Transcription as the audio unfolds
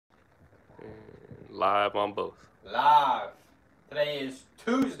live on both. Live. Today is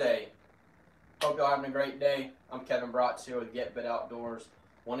Tuesday. Hope y'all having a great day. I'm Kevin Brotz here with Get Bit Outdoors.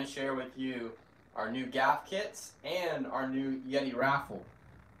 Want to share with you our new Gaff kits and our new Yeti Raffle.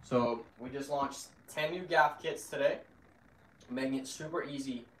 So we just launched 10 new Gaff kits today, making it super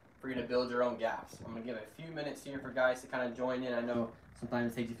easy for you to build your own gaffs. I'm going to give a few minutes here for guys to kind of join in. I know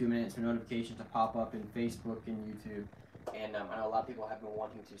sometimes it takes a few minutes for notifications to pop up in Facebook and YouTube. And I know a lot of people have been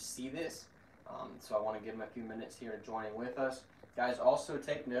wanting to see this. So I want to give them a few minutes here to join in with us. Guys, also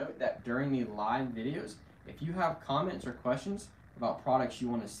take note that during the live videos, if you have comments or questions about products you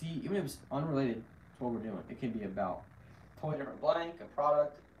want to see, even if it's unrelated to what we're doing, it can be about a totally different blank, a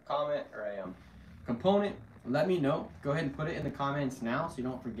product, a comment, or a component, let me know. Go ahead and put it in the comments now so you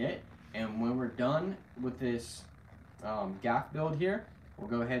don't forget. And when we're done with this Gaff build here, we'll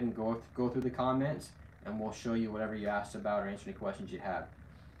go ahead and go through the comments and we'll show you whatever you asked about or answer any questions you have.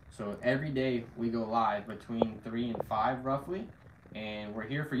 So every day we go live between 3 and 5 roughly, and we're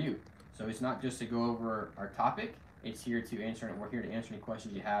here for you. So it's not just to go over our topic, it's here to answer, we're here to answer any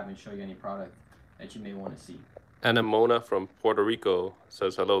questions you have and show you any product that you may want to see. And Mona from Puerto Rico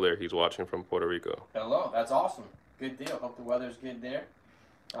says hello there. He's watching from Puerto Rico. Hello, that's awesome. Good deal. Hope the weather's good there.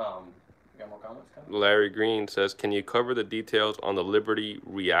 You got more comments coming? Larry Green says, can you cover the details on the Liberty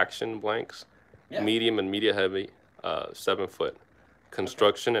reaction blanks? Yeah. Medium and media heavy, 7 foot.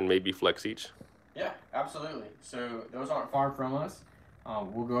 Construction and maybe flex each. Yeah, absolutely. So those aren't far from us.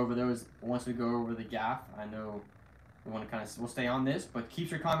 We'll go over those once we go over the Gaff. I know we want to we'll stay on this, but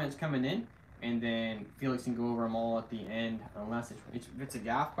keep your comments coming in, and then Felix can go over them all at the end. Unless if it's a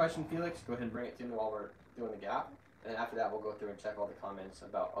Gaff question, Felix, go ahead and bring it to me while we're doing the Gaff. And then after that, we'll go through and check all the comments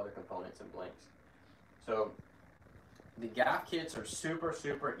about other components and blanks. So the Gaff kits are super,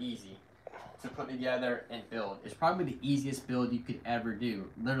 super easy to put together and build. It's probably the easiest build you could ever do.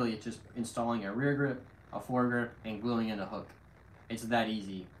 Literally, it's just installing a rear grip, a foregrip, and gluing in a hook. It's that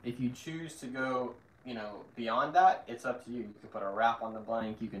easy. If you choose to go, beyond that, it's up to you. You can put a wrap on the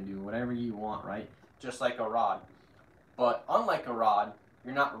blank. You can do whatever you want, right? Just like a rod. But unlike a rod,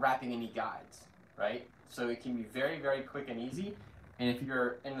 you're not wrapping any guides, right? So it can be very, very quick and easy. And if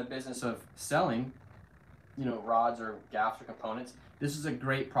you're in the business of selling, rods or gaffs or components, this is a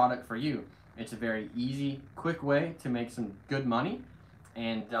great product for you. It's a very easy, quick way to make some good money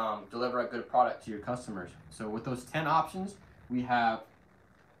and deliver a good product to your customers. So with those 10 options, we have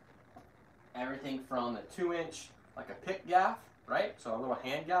everything from the 2-inch, like a pick gaff, right? So a little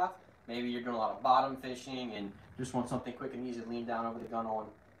hand gaff. Maybe you're doing a lot of bottom fishing and just want something quick and easy to lean down over the gun on,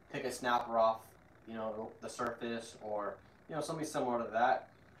 pick a snapper off, the surface, or something similar to that.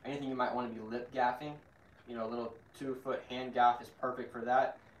 Anything you might want to be lip gaffing, a little 2-foot hand gaff is perfect for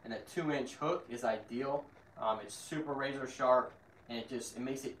that. And a 2-inch hook is ideal. It's super razor sharp, and it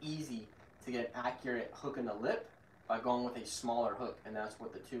makes it easy to get an accurate hook in the lip by going with a smaller hook, and that's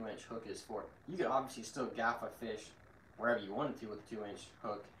what the 2-inch hook is for. You can obviously still gaff a fish wherever you wanted to with a 2-inch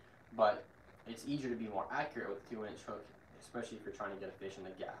hook, but it's easier to be more accurate with a 2-inch hook, especially if you're trying to get a fish in the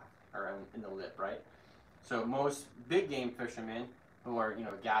gaff or in the lip, right? So most big game fishermen who are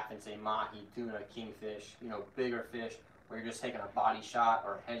gaffing, say mahi, tuna, kingfish, bigger fish, where you're just taking a body shot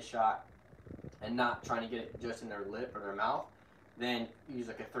or a head shot and not trying to get it just in their lip or their mouth, then use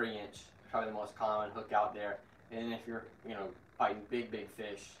like a 3-inch, probably the most common hook out there. And if you're, fighting big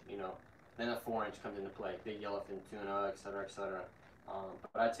fish, then a 4-inch comes into play, big yellowfin tuna, etc., etc.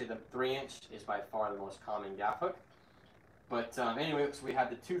 But I'd say the 3-inch is by far the most common gaff hook. But anyway, so we have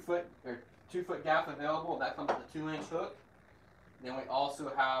the 2-foot gaff available. That comes with a 2-inch hook. Then we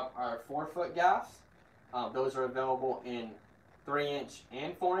also have our 4-foot gaffs. Those are available in 3-inch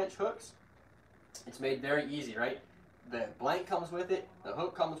and 4-inch hooks. It's made very easy, right? The blank comes with it, the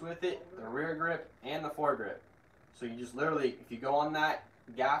hook comes with it, the rear grip, and the foregrip. So you just literally, if you go on that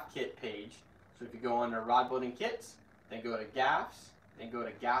Gaff kit page, so if you go under rod building kits, then go to Gaffs, then go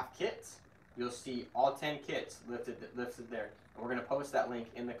to Gaff kits, you'll see all 10 kits listed there. And we're going to post that link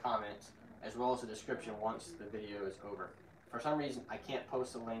in the comments as well as the description once the video is over. For some reason, I can't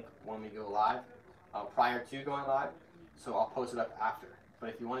post a link when we go live, prior to going live, so I'll post it up after. But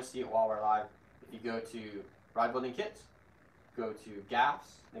if you want to see it while we're live, if you go to Rod Building Kits, go to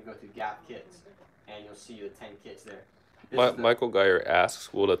Gaffs, then go to Gaff Kits, and you'll see the 10 kits there. Michael Geyer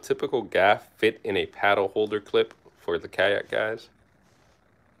asks, will a typical gaff fit in a paddle holder clip for the kayak guys?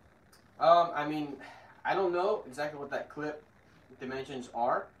 I mean, I don't know exactly what that clip dimensions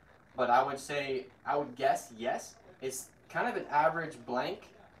are, but I would guess yes. It's kind of an average blank,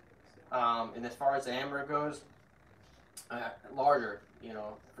 and as far as diameter goes, larger,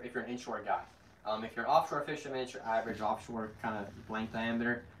 if you're an inshore guy. If you're an offshore fisherman, it's your average offshore kind of blank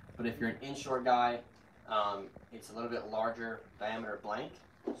diameter. But if you're an inshore guy, It's a little bit larger diameter blank,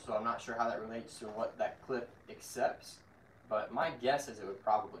 so I'm not sure how that relates to what that clip accepts, but my guess is it would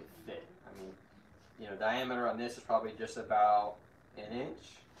probably fit. I mean, you know, diameter on this is probably just about an inch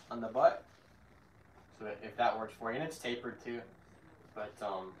on the butt, so if that works for you, and it's tapered too. But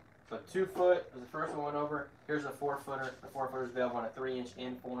so 2 foot is the first one over. Here's a 4-footer. The 4-footer is available on a 3-inch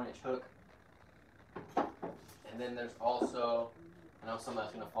and 4-inch hook. And then there's also, I know some of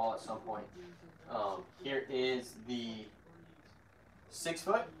that's going to fall at some point. Here is the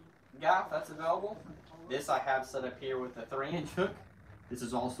 6-foot gaff that's available. This I have set up here with the 3-inch hook. This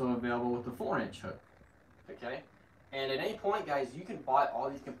is also available with the 4-inch hook. Okay? And at any point, guys, you can buy all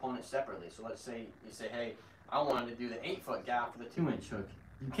these components separately. So let's say you say, hey, I wanted to do the 8-foot gaff with a 2-inch hook.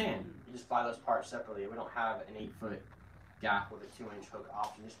 You can. You just buy those parts separately. We don't have an 8-foot gaff with a 2-inch hook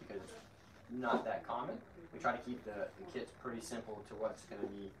option just because it's not that common. We try to keep the kits pretty simple to what's going to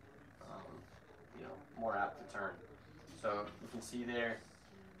be, you know, more apt to turn. So you can see there,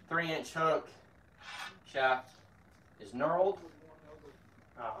 3-inch hook shaft is knurled.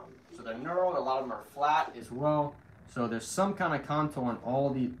 So they're knurled. A lot of them are flat as well. So there's some kind of contour on all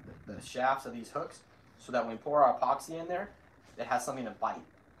the shafts of these hooks, so that when we pour our epoxy in there, it has something to bite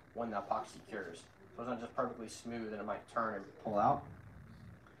when the epoxy cures. So it's not just perfectly smooth and it might turn and pull out.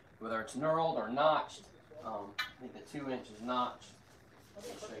 Whether it's knurled or notched, I think the 2-inch is notched. Let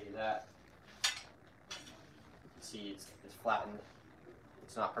me show you that. You can see it's flattened.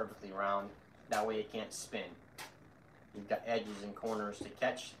 It's not perfectly round. That way it can't spin. You've got edges and corners to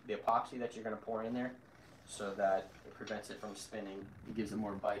catch the epoxy that you're going to pour in there, so that it prevents it from spinning. It gives it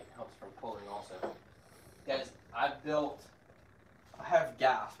more bite, helps from pulling also. Guys, I have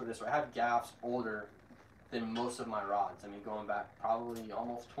gaffs for this. I have gaffs older than most of my rods. I mean, going back probably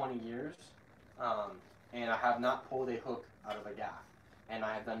almost 20 years. And I have not pulled a hook out of a gaff. And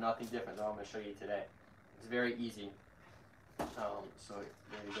I have done nothing different than I'm going to show you today. It's very easy. So there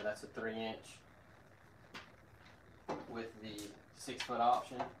you go. That's a 3-inch with the 6-foot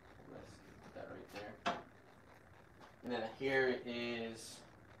option. Let's put that right there. And then here is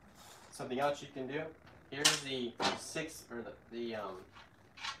something else you can do. Here's the 6-foot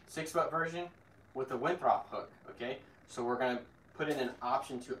version with the Winthrop hook. Okay, so we're going to put in an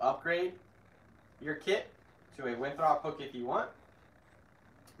option to upgrade your kit to a Winthrop hook if you want.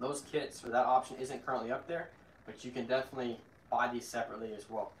 Those kits, or that option, isn't currently up there, but you can definitely buy these separately as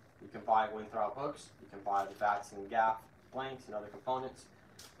well. You can buy Winthrop hooks, you can buy the bats and gaff blanks and other components,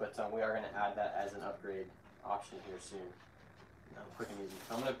 but we are going to add that as an upgrade option here soon. Quick and easy.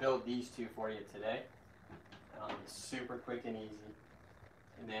 So I'm going to build these two for you today. Super quick and easy.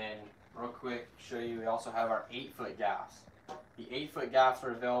 And then real quick, show you, we also have our 8-foot gaffs. The 8-foot gaffs are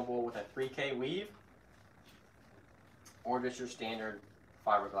available with a 3K weave or just your standard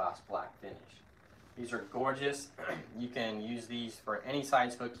fiberglass black finish. These are gorgeous. You can use these for any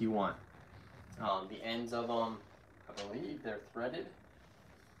size hook you want. The ends of them, I believe they're threaded.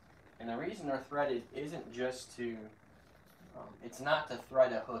 And the reason they're threaded isn't just to, it's not to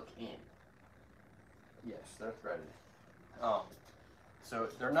thread a hook in. Yes, they're threaded. So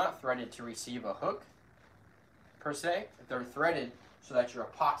they're not threaded to receive a hook, per se. They're threaded so that your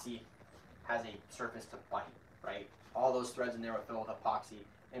epoxy has a surface to bite, right? All those threads in there will fill with epoxy,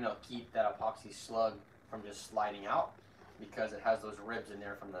 and it'll keep that epoxy slug from just sliding out because it has those ribs in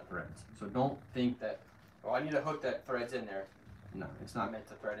there from the threads. So don't think that, oh, I need a hook that threads in there. No, it's not meant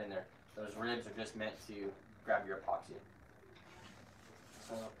to thread in there. Those ribs are just meant to grab your epoxy.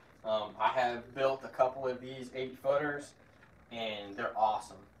 So I have built a couple of these 8-footers, and they're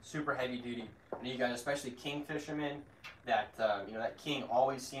awesome. Super heavy duty. And you guys, especially king fishermen, that you know, that king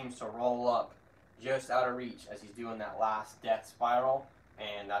always seems to roll up just out of reach as he's doing that last death spiral,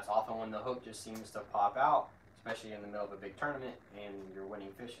 and that's often when the hook just seems to pop out, especially in the middle of a big tournament, and your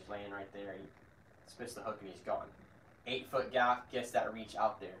winning fish is laying right there. He spits the hook and he's gone. 8-foot gaff gets that reach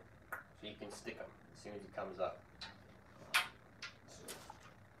out there, so you can stick him as soon as he comes up. So,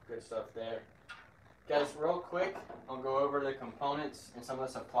 good stuff there. Guys, real quick, I'll go over the components and some of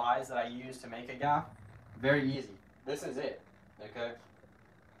the supplies that I use to make a gaff. Very easy. This is it, okay?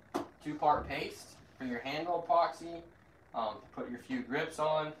 2-part paste for your handle epoxy, to put your few grips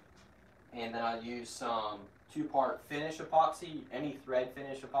on, and then I use some 2-part finish epoxy, any thread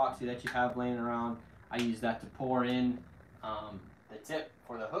finish epoxy that you have laying around. I use that to pour in the tip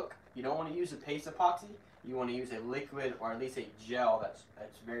for the hook. You don't want to use a paste epoxy. You want to use a liquid or at least a gel that's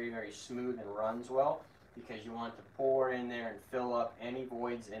very, very smooth and runs well, because you want it to pour in there and fill up any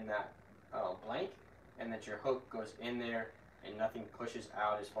voids in that blank, and that your hook goes in there and nothing pushes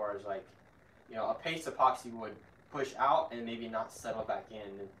out, as far as, like, you know, a paste epoxy would push out and maybe not settle back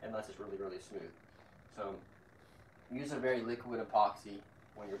in unless it's really, really smooth. So use a very liquid epoxy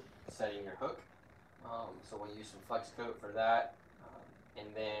when you're setting your hook. So we'll use some flex coat for that. And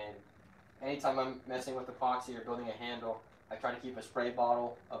then anytime I'm messing with epoxy or building a handle, I try to keep a spray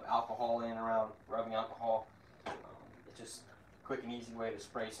bottle of alcohol laying around, rubbing alcohol. It's just a quick and easy way to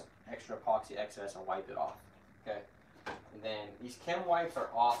spray some extra epoxy excess and wipe it off. Okay. And then these chem wipes are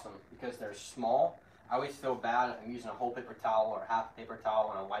awesome because they're small. I always feel bad if I'm using a whole paper towel or half a paper towel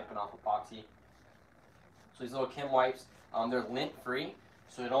when I'm wiping off epoxy. So these little chem wipes, they're lint free,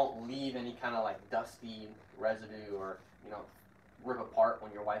 so they don't leave any kind of like dusty residue or, you know, rip apart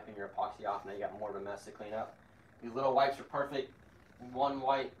when you're wiping your epoxy off. Now you got more of a mess to clean up. These little wipes are perfect. One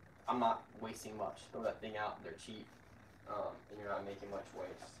wipe, I'm not wasting much. Throw that thing out, they're cheap, and you're not making much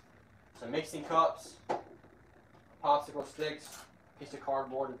waste. So mixing cups, popsicle sticks, piece of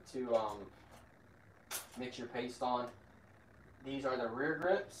cardboard to mix your paste on. These are the rear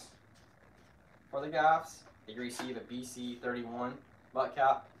grips for the Gaffs. Here you see the BC31 butt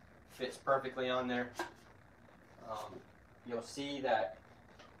cap, fits perfectly on there. You'll see that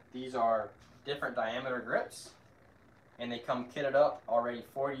these are different diameter grips, and they come kitted up already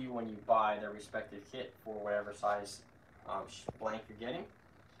for you when you buy their respective kit for whatever size blank you're getting,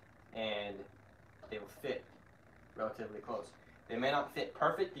 and they will fit relatively close. They may not fit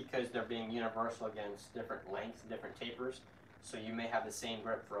perfect because they're being universal against different lengths and different tapers, so you may have the same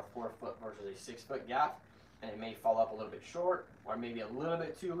grip for a 4-foot versus a 6-foot Gaff, and it may fall up a little bit short or maybe a little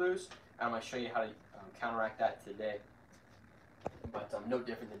bit too loose. I'm going to show you how to counteract that today. But no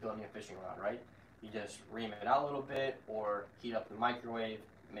different than building a fishing rod, right? You just ream it out a little bit or heat up the microwave,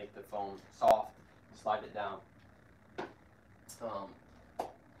 make the foam soft, slide it down. So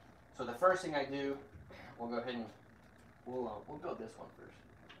the first thing I do, we'll go ahead and we'll build this one first.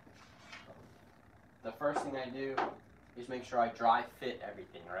 The first thing I do is make sure I dry fit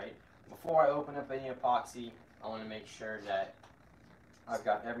everything, right? Before I open up any epoxy, I want to make sure that I've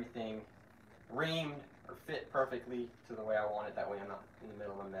got everything reamed or fit perfectly to the way I want it. That way I'm not in the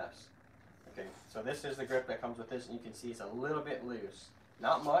middle of a mess. Okay, so this is the grip that comes with this, and you can see it's a little bit loose.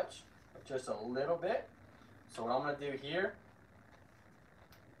 Not much, but just a little bit. So what I'm going to do here,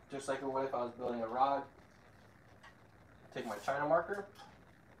 just like I would if I was building a rod, take my China marker.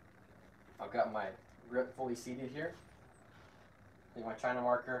 I've got my grip fully seated here. Take my China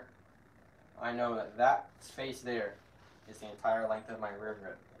marker. I know that that space there is the entire length of my rear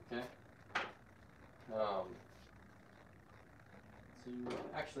grip. Okay. So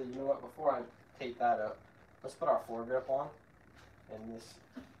actually, you know what? Before I tape that up, let's put our foregrip on, and this.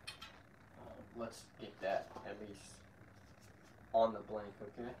 Let's get that at least on the blank.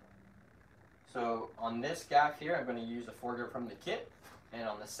 Okay. So on this Gaff here, I'm going to use a foregrip from the kit, and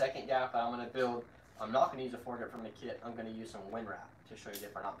on the second Gaff that I'm going to build, I'm not going to use a foregrip from the kit. I'm going to use some wind wrap to show you a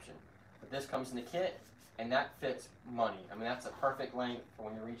different option. But this comes in the kit, and that fits money. I mean, that's a perfect length for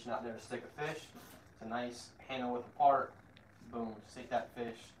when you're reaching out there to stick a fish. It's a nice handle width apart. Boom, stick that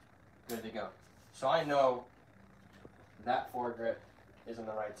fish, good to go. So I know that foregrip is in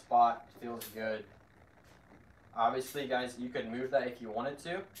the right spot, feels good. Obviously, guys, you could move that if you wanted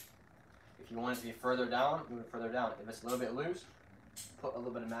to. If you want it to be further down, move it further down. If it's a little bit loose, put a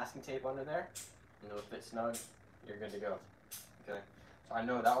little bit of masking tape under there, and it'll fit snug. You're good to go. Okay. So I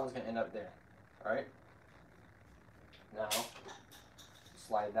know that one's going to end up there. All right. Now,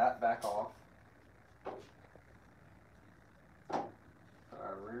 slide that back off.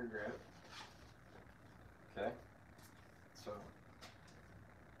 Our rear grip. Okay. So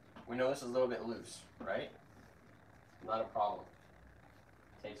we know this is a little bit loose, right? Not a problem.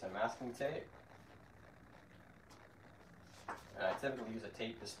 Take some masking tape. And I typically use a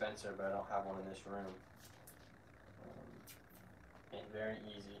tape dispenser, but I don't have one in this room. And very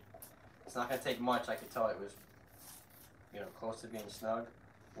easy. It's not going to take much. I could tell it was, close to being snug.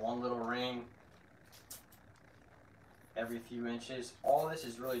 One little ring every few inches. All this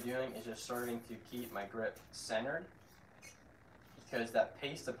is really doing is just serving to keep my grip centered, because that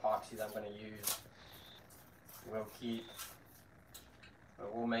paste epoxy that I'm going to use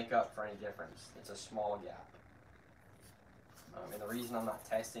will make up for any difference. It's a small gap. And the reason I'm not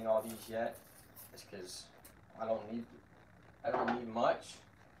testing all these yet is because I don't need much.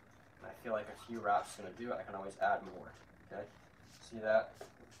 And I feel like a few wraps is going to do it. I can always add more. Okay, see that?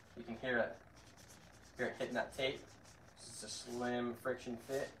 You can hear it hitting that tape. It's a slim friction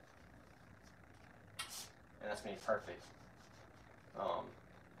fit, and that's going to be perfect.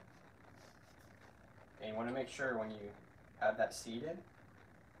 And you want to make sure when you have that seated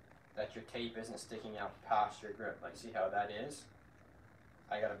that your tape isn't sticking out past your grip. Like, see how that is?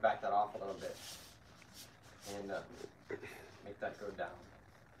 I got to back that off a little bit and make that go down.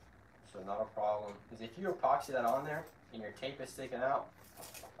 So not a problem. Because if you epoxy that on there and your tape is sticking out,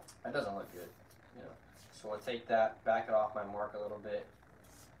 that doesn't look good, you know. So we'll take that, back it off my mark a little bit,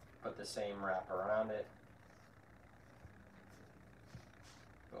 put the same wrap around it.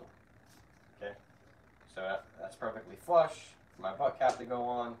 Boom. Okay. So that's perfectly flush for my butt cap to go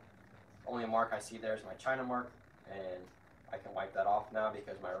on. Only mark I see there is my China mark, and I can wipe that off now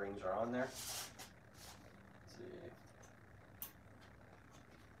because my rings are on there. Let's see.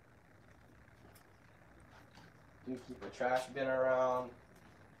 Do keep a trash bin around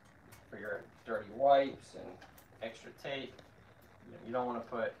for your dirty wipes and extra tape. You don't want to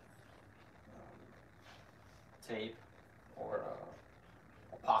put tape or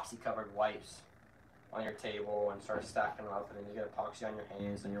epoxy covered wipes on your table and start stacking them up, and then you get epoxy on your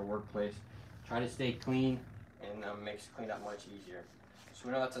hands in your workplace. Try to stay clean, and makes cleanup much easier. So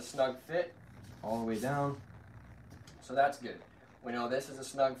we know that's a snug fit all the way down, so that's good. We know this is a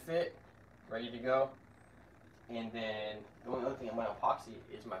snug fit, ready to go. And then the only other thing I'm going to epoxy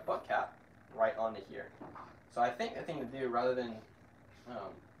is my butt cap right onto here. So I think the thing to do, rather than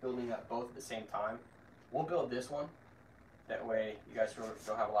building up both at the same time, we'll build this one. That way you guys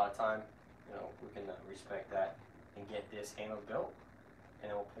don't have a lot of time. You know, we can respect that and get this handle built, and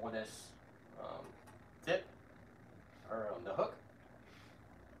then we'll pull this tip or the hook,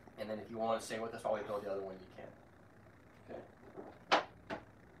 and then if you want to stay with us while we build the other one, you can. Okay.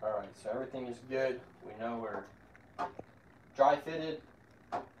 All right. So everything is good. We know we're dry fitted.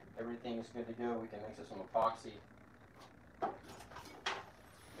 Everything is good to go. We can mix us some epoxy.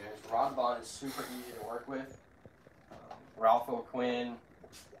 This rod bond is super easy to work with. Raffle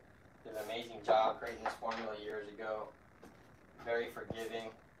did an amazing job creating this formula years ago. Very forgiving.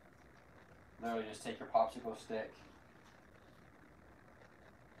 Literally just take your popsicle stick.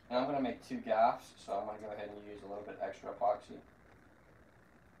 And I'm going to make 2 gaffs, so I'm going to go ahead and use a little bit extra epoxy.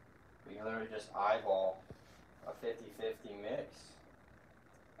 But you literally just eyeball a 50-50 mix.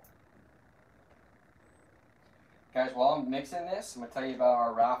 Guys, while I'm mixing this, I'm going to tell you about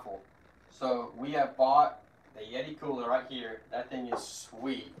our raffle. So we have bought the Yeti cooler right here. That thing is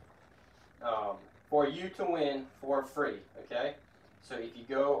sweet. For you to win for free, okay? So if you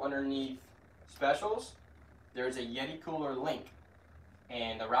go underneath specials, there's a Yeti cooler link,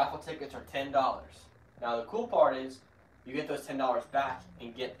 and the raffle tickets are $10. Now the cool part is you get those $10 back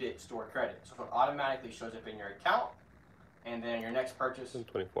and get bit store credit. So it automatically shows up in your account, and then your next purchase Within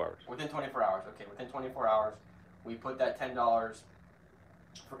 24 hours. Within 24 hours, okay. Within 24 hours, we put that $10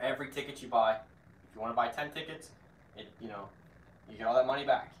 for every ticket you buy. If you want to buy 10 tickets, you get all that money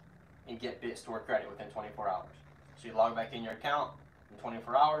back and get bit store credit within 24 hours. So you log back in your account in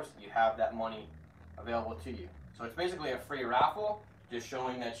 24 hours, you have that money available to you. So it's basically a free raffle, just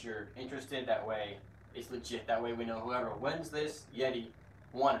showing that you're interested. That way it's legit. That way we know whoever wins this Yeti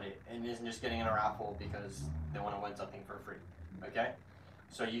wanted it and isn't just getting in a raffle because they want to win something for free. Okay?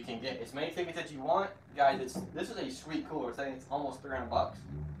 So you can get as many tickets as you want. Guys, this is a sweet cooler. I think it's almost 300 bucks.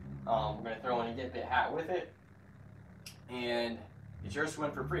 We're going to throw in a Get Bit hat with it. And it's yours to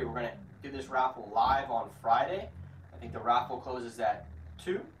win for free. We're going to do this raffle live on Friday. I think the raffle closes at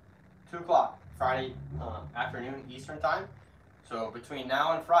 2 o'clock Friday afternoon Eastern time. So between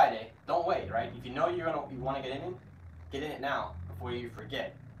now and Friday, don't wait, right? If you know you want to get in it now before you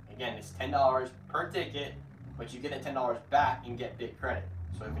forget. Again, it's $10 per ticket, but you get that $10 back and get bit credit.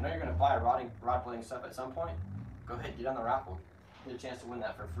 So if you know you're going to buy rod building stuff at some point, go ahead, get on the raffle. Get a chance to win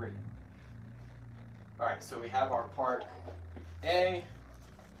that for free. All right, so we have our part A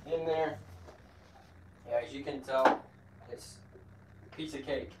in there. Yeah, as you can tell, it's a piece of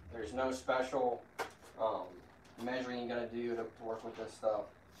cake. There's no special measuring you gotta do to work with this stuff.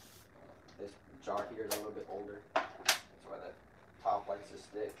 This jar here is a little bit older. That's why the top likes to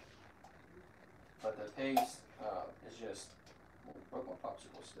stick. But the paste is just, broke my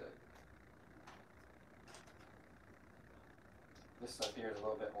popsicle stick. This stuff here is a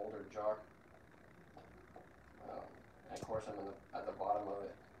little bit older jar. And of course I'm at the bottom of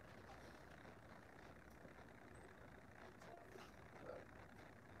it. But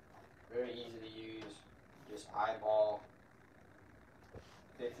very easy to use. Just eyeball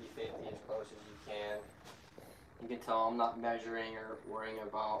 50-50 as close as you can. You can tell I'm not measuring or worrying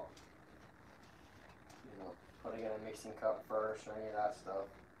about putting in a mixing cup first or any of that stuff.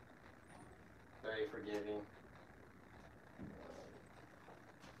 Very forgiving.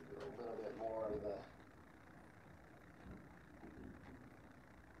 Do a little bit more of the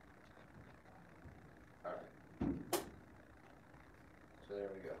alright. So there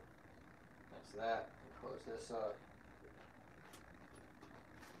we go. That's that. Close this up.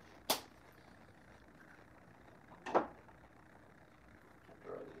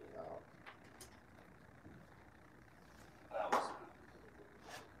 Throw these out.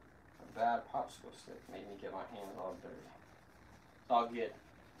 popsicle stick. Made me get my hands all dirty. It's all good.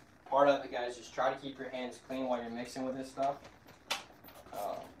 Part of it, guys, just try to keep your hands clean while you're mixing with this stuff.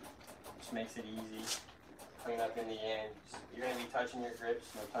 Just makes it easy. Clean up in the end. You're going to be touching your grips,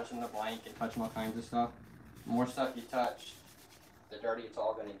 you know, touching the blank and touching all kinds of stuff. The more stuff you touch, the dirtier it's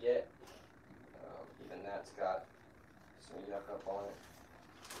all going to get. Even that's got some yuck up on it.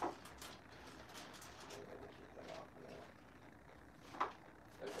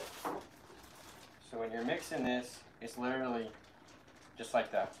 Okay. So when you're mixing this, it's literally just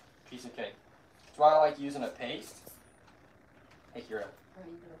like that. Piece of cake. That's why I like using a paste. Hey, Kira.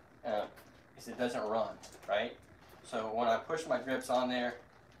 Is it doesn't run, right? So when I push my grips on there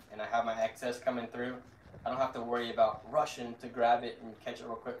and I have my excess coming through, I don't have to worry about rushing to grab it and catch it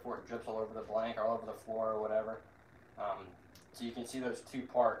real quick before it drips all over the blank or all over the floor or whatever. So you can see those two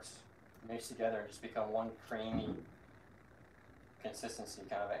parts mixed together and just become one creamy consistency,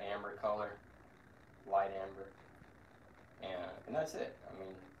 kind of an amber color, light amber. And that's it. I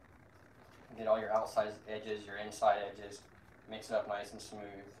mean, get all your outside edges, your inside edges, mix it up nice and smooth.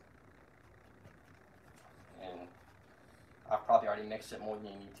 And I've probably already mixed it more than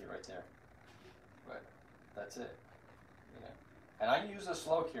you need to right there. But that's it. You know. And I use the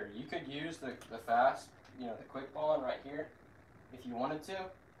slow cure. You could use the fast, you know, the quick bond right here if you wanted to.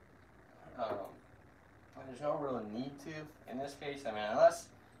 But there's no real need to in this case. I mean, unless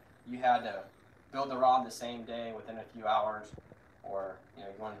you had to build the rod the same day within a few hours, or you know,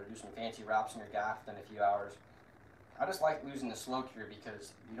 you wanted to do some fancy wraps in your gaff in a few hours. I just like using the slow cure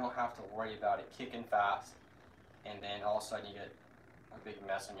because you don't have to worry about it kicking fast and then all of a sudden you get a big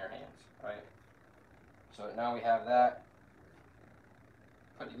mess in your hands, right? So now we have that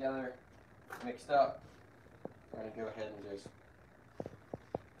put together, mixed up. We're going to go ahead and just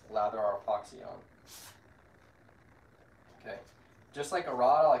lather our epoxy on. Okay, just like a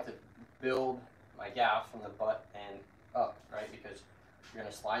rod, I like to build my gaff from the butt and up, right? Because you're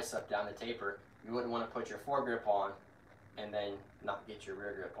going to slice up down the taper. You wouldn't want to put your foregrip on and then not get your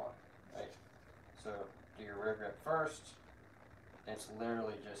rear grip on, right? So do your rear grip first. It's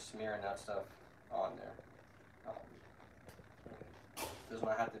literally just smearing that stuff on there. Does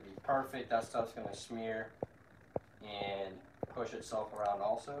not have to be perfect. That stuff's going to smear and push itself around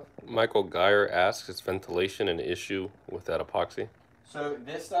also. Michael Geyer asks, is ventilation an issue with that epoxy? So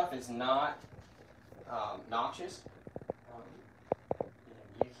this stuff is not noxious.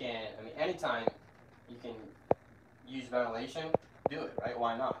 You can, I mean, anytime you can use ventilation, do it, right?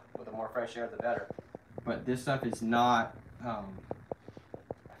 Why not? With the more fresh air, the better. But this stuff is not, I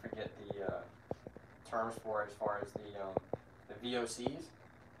forget the terms for it as far as the VOCs.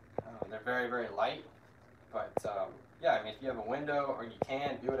 They're very, very light. But yeah, I mean, if you have a window or you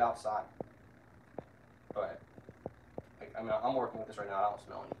can, do it outside. But, like, I mean, I'm working with this right now. I don't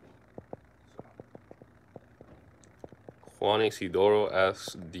smell anything. So. Juan Isidoro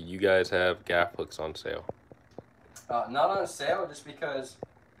asks, do you guys have gaff hooks on sale? Not on sale, just because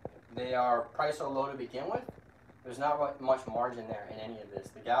they are priced so low to begin with. There's not much margin there in any of this.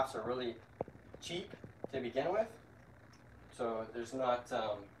 The gaffs are really cheap to begin with, so there's not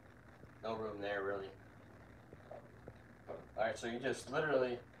no room there really. Alright, so you just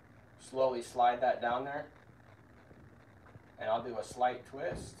literally slowly slide that down there, and I'll do a slight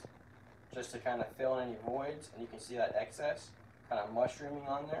twist just to kind of fill in any voids, and you can see that excess kind of mushrooming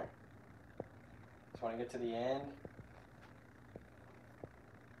on there. So when I get to the end,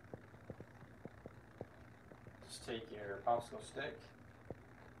 just take your popsicle stick,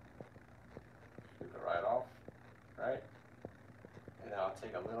 scoop it right off, right? And then I'll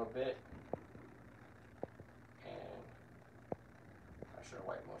take a little bit, and I should have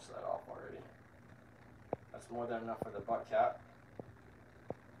wiped most of that off already. That's more than enough for the butt cap.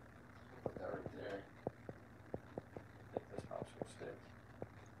 Put that right there. Take this popsicle stick.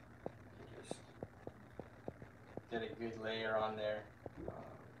 You just get a good layer on there.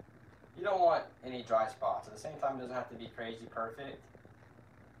 You don't want any dry spots. At the same time, it doesn't have to be crazy perfect,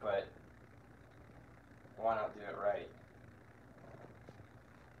 but why not do it right?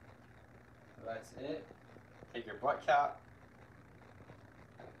 So that's it. Take your butt cap.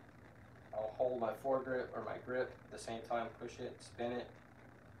 I'll hold my foregrip or my grip at the same time, push it, spin it.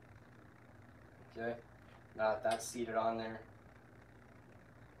 Okay, now that that's seated on there,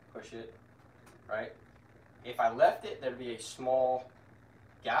 push it, right? If I left it, there'd be a small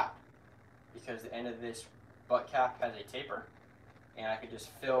gap because the end of this butt cap has a taper, and I could just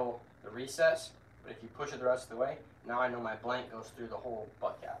fill the recess. But if you push it the rest of the way, now I know my blank goes through the whole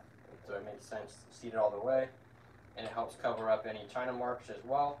butt cap. So it makes sense to seat it all the way, and it helps cover up any china marks as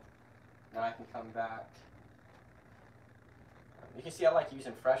well. Now I can come back. You can see I like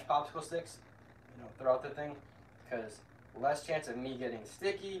using fresh popsicle sticks throughout the thing, because less chance of me getting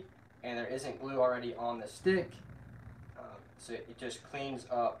sticky, and there isn't glue already on the stick, so it just cleans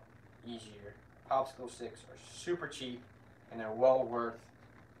up easier. Popsicle sticks are super cheap, and they're well worth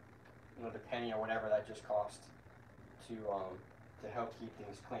the penny or whatever that just cost to help keep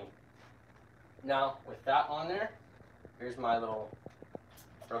things clean. Now with that on there, here's my little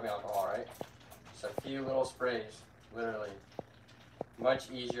rubbing alcohol, right? Just a few little sprays, literally.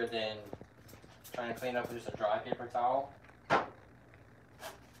 Much easier than trying to clean up with just a dry paper towel.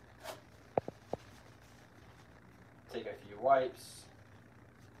 Take a few wipes.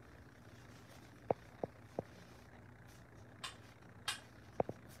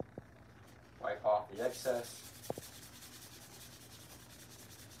 Wipe off the excess.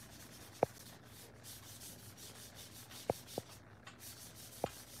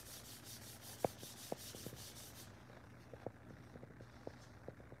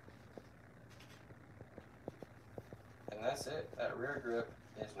 And that's it. That rear grip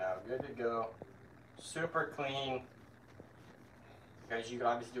is now good to go. Super clean. Guys, you can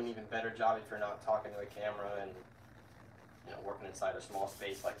obviously do an even better job if you're not talking to a camera and working inside a small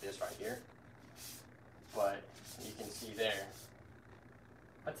space like this right here. But you can see there.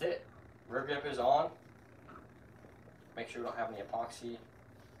 That's it. Rear grip is on. Make sure we don't have any epoxy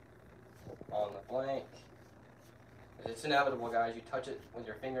on the blank. It's inevitable, guys. You touch it with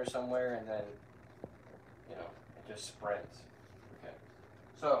your finger somewhere and then, it just spreads. Okay.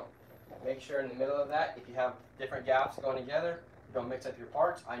 So, make sure in the middle of that, if you have different gaffs going together, don't mix up your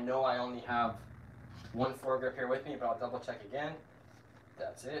parts. I know I only have one foregrip here with me, but I'll double check again.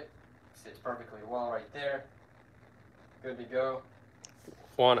 That's it. Sits perfectly well right there. Good to go.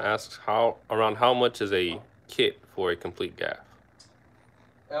 Juan asks around how much is a kit for a complete gaff?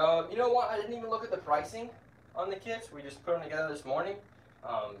 You know what? I didn't even look at the pricing on the kits. We just put them together this morning.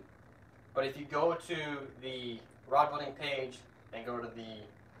 But if you go to the rod building page and go to the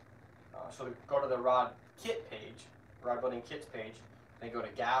go to the rod kit page, rod building kits page, then go to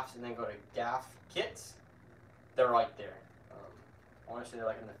gaffs and then go to gaff kits. They're right there. I want to say they're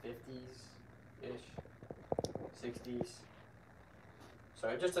like in the 50s-ish, 60s. So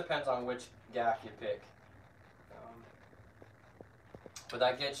it just depends on which gaff you pick. But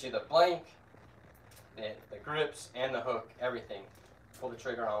that gets you the blank, the grips, and the hook, everything. Pull the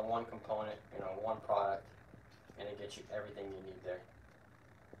trigger on one component, one product, and it gets you everything you need there.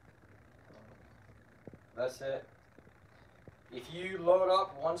 That's it. If you load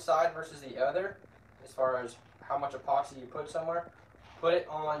up one side versus the other, as far as how much epoxy you put somewhere, put it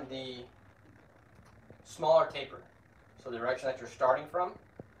on the smaller taper, so the direction that you're starting from,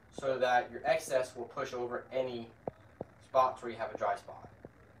 so that your excess will push over any spots where you have a dry spot.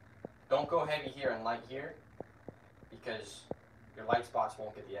 Don't go heavy here and light here, because your light spots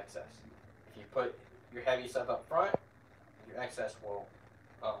won't get the excess. If you put your heavy stuff up front, your excess will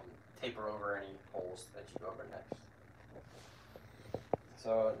taper over any holes that you go over next.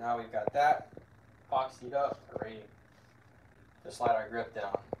 So now we've got that epoxied up, we're ready to slide our grip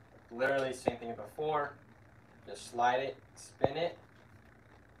down. Literally same thing as before, just slide it, spin it,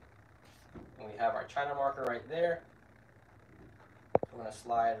 and we have our China marker right there. I'm going to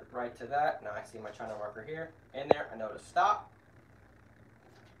slide right to that. Now I see my China marker here. In there, I know to stop.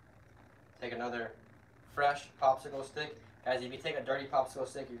 Take another fresh popsicle stick. Guys, if you take a dirty popsicle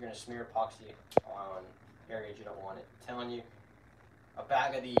stick, you're going to smear epoxy on areas you don't want it. I'm telling you, a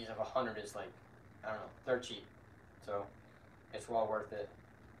bag of these of 100 is like, I don't know, they're cheap. So it's well worth it.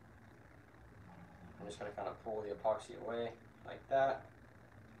 I'm just going to kind of pull the epoxy away like that.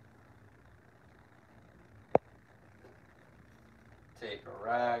 Take a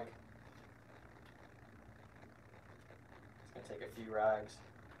rag. Just going to take a few rags.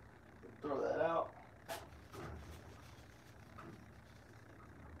 Throw that out.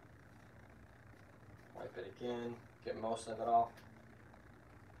 Wipe it again. Get most of it off.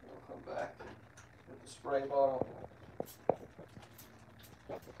 We'll come back with the spray bottle.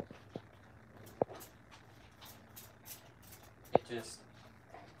 It just,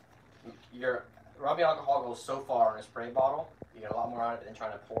 your rubbing alcohol goes so far in a spray bottle, you get a lot more out of it than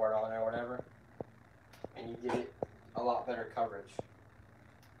trying to pour it on there or whatever, and you get a lot better coverage.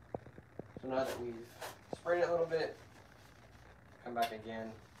 So now that we've sprayed it a little bit, come back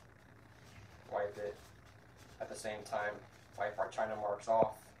again, wipe it. At the same time, wipe our China marks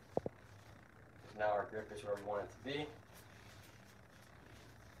off. Now our grip is where we want it to be.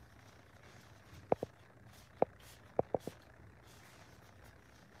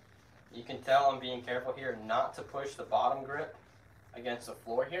 You can tell I'm being careful here not to push the bottom grip against the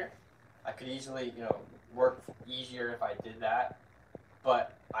floor here. I could easily, work easier if I did that,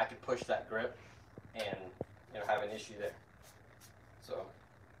 but I could push that grip and have an issue there. So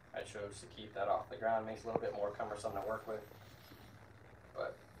I chose to keep that off the ground. Makes it a little bit more cumbersome to work with,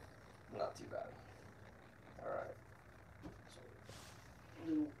 but not too bad. All right. So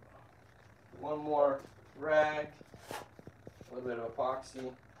do one more rag, a little bit of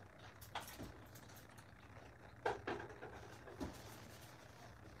epoxy.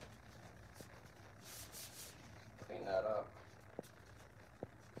 Clean that up.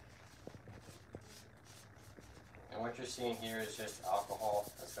 And what you're seeing here is just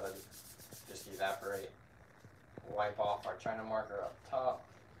alcohol that's going to just evaporate. Wipe off our China marker up top.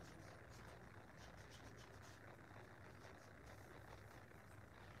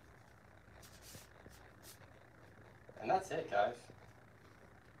 And that's it, guys.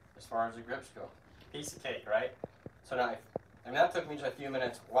 As far as the grips go. Piece of cake, right? So now, that took me just a few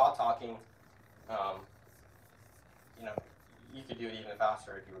minutes while talking. You could do it even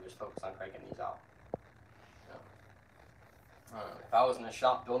faster if you were just focused on cranking these out. If I was in the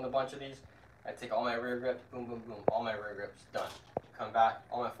shop building a bunch of these, I'd take all my rear grips, boom, boom, boom, all my rear grips, done. Come back,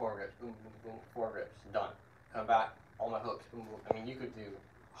 all my fore grips, boom, boom, boom, fore grips, done. Come back, all my hooks, boom, boom. I mean, you could do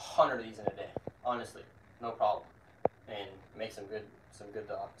 100 of these in a day, honestly, no problem, and make some good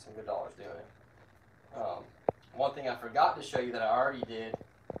dollars doing it. One thing I forgot to show you that I already did,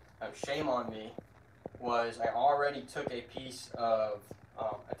 shame on me, was I already took a piece of,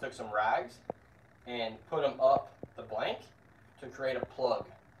 I took some rags and put them up the blank to create a plug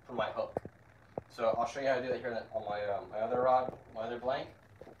for my hook. So I'll show you how to do that here on my other rod, my other blank.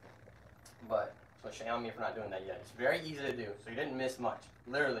 But so shame on me for not doing that yet. It's very easy to do, so you didn't miss much.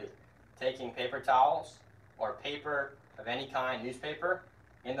 Literally, taking paper towels or paper of any kind, newspaper,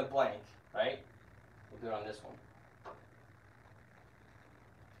 in the blank, right? We'll do it on this one.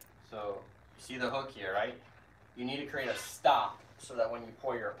 So you see the hook here, right? You need to create a stop so that when you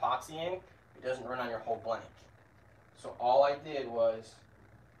pour your epoxy in, it doesn't run on your whole blank. So all I did was,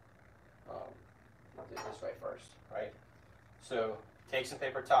 I'll do it this way first, right? So take some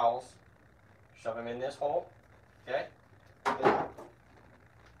paper towels, shove them in this hole, okay? Here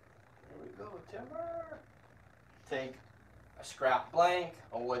we go, timber. Take a scrap blank,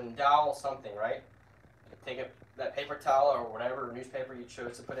 a wooden dowel, something, right? Take that paper towel or whatever newspaper you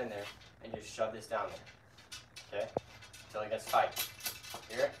chose to put in there and just shove this down there, okay? Until it gets tight.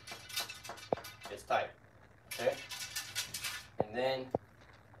 Here, it's tight, okay? And then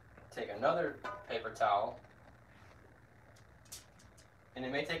take another paper towel, and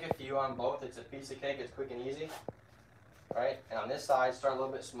it may take a few on both. It's a piece of cake, it's quick and easy, right? And on this side, start a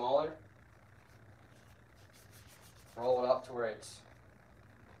little bit smaller. Roll it up to where it's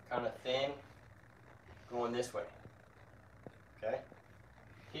kind of thin, going this way, okay?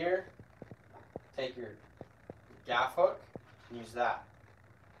 Here, take your gaff hook and use that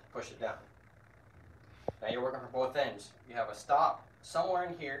to push it down. Now you're working for both ends. You have a stop somewhere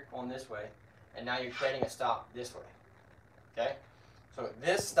in here going this way, and now you're creating a stop this way, okay? So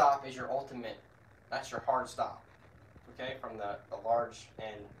this stop is your ultimate, that's your hard stop, okay? From the large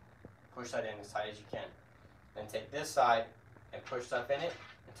end, push that in as tight as you can. Then take this side and push stuff in it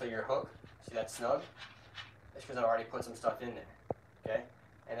until your hook, see that snug? That's because I already put some stuff in there, okay?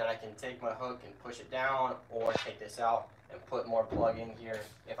 And then I can take my hook and push it down, or take this out and put more plug in here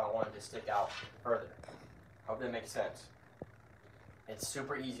if I wanted to stick out further. Hope that makes sense. It's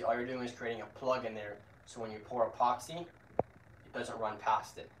super easy. All you're doing is creating a plug in there, so when you pour epoxy, it doesn't run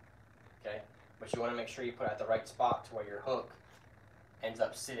past it, okay? But you want to make sure you put it at the right spot to where your hook ends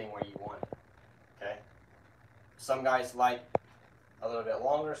up sitting where you want it, okay? Some guys like a little bit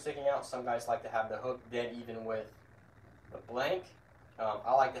longer sticking out. Some guys like to have the hook dead even with the blank.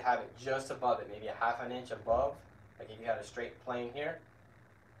 I like to have it just above it, maybe a ½ inch above. Like if you had a straight plane here,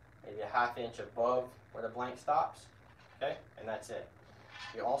 maybe a ½ inch above where the blank stops, okay? And that's it.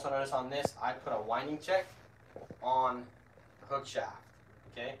 You'll also notice on this, I put a winding check on the hook shaft,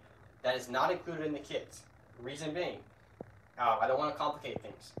 okay? That is not included in the kit. Reason being, I don't want to complicate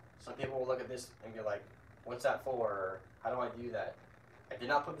things. Some people will look at this and be like, what's that for? Or how do I do that? I did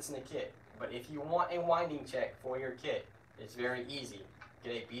not put this in the kit, but if you want a winding check for your kit, it's very easy.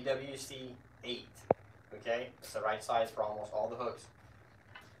 Get a BWC 8, okay? It's the right size for almost all the hooks.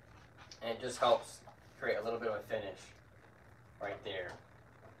 And it just helps create a little bit of a finish right there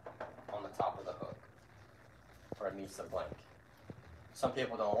on the top of the hook where it meets the blank. Some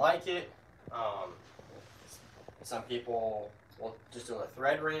people don't like it. Some people will just do a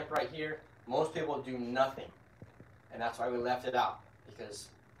thread ramp right here. Most people do nothing, and that's why we left it out, because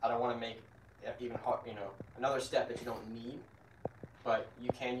I don't want to make it even hard, another step that you don't need, but you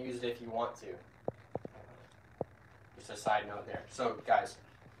can use it if you want to. Just a side note there. So guys,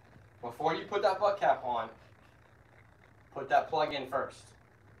 before you put that butt cap on, put that plug in first.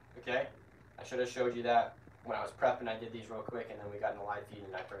 Okay? I should have showed you that when I was prepping. I did these real quick, and then we got in the live feed,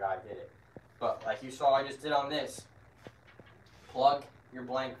 and I forgot I did it. But like you saw I just did on this, plug your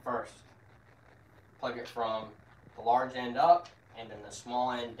blank first. Plug it from the large end up, and then the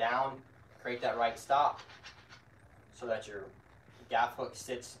small end down. Create that right stop so that your gaff hook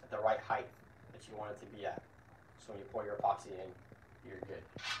sits at the right height that you want it to be at. So when you pour your epoxy in, you're good.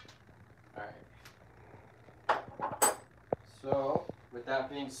 Alright. So, with that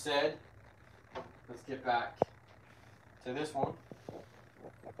being said, let's get back to this one.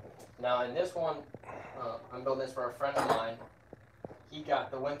 Now in this one, I'm building this for a friend of mine. He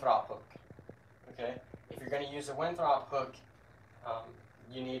got the Winthrop hook. Okay? If you're going to use a Winthrop hook,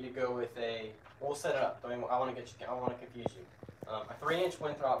 you need to go with a, we'll set it up. I don't want to confuse you. A 3-inch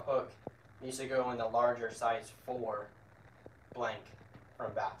Winthrop hook needs to go in the larger size 4 blank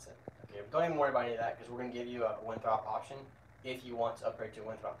from Batson. Okay, don't even worry about any of that because we're going to give you a Winthrop option if you want to upgrade to a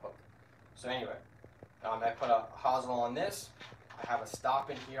Winthrop hook. So anyway, I put a hosel on this. I have a stop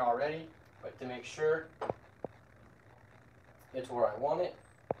in here already, but to make sure it's where I want it,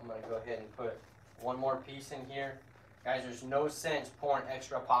 I'm going to go ahead and put one more piece in here. Guys, there's no sense pouring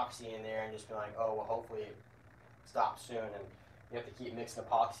extra epoxy in there and just be like, oh, well, hopefully it stops soon, and you have to keep mixing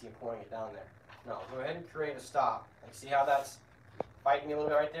epoxy and pouring it down there. No, go ahead and create a stop. Like, see how that's fighting me a little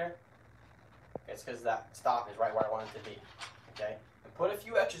bit right there? It's because that stop is right where I want it to be. Okay? And put a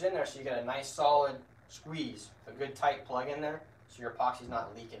few extras in there so you get a nice solid squeeze, a good tight plug in there so your epoxy's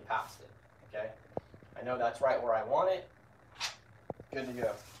not leaking past it. Okay? I know that's right where I want it. Good to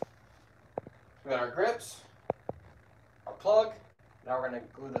go. We got our grips, our plug. Now we're going to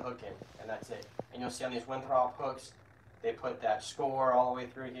glue the hook in, and that's it. And you'll see on these Winthrop hooks, they put that score all the way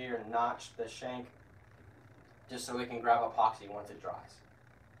through here and notch the shank just so we can grab epoxy once it dries.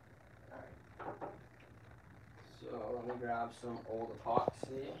 Alright. So let me grab some old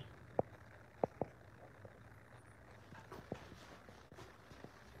epoxy.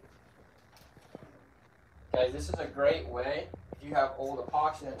 Guys, this is a great way. If you have old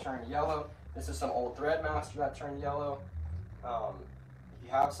epoxy that turned yellow, this is some old Threadmaster that turned yellow. If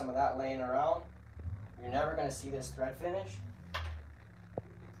you have some of that laying around, you're never going to see this thread finish.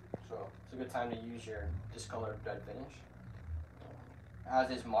 So it's a good time to use your discolored thread finish.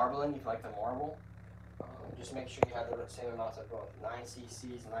 As is marbling, if you like to marble. Just make sure you have the same amounts of both. 9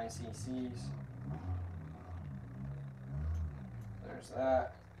 cc's, 9 cc's. There's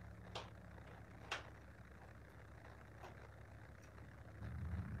that.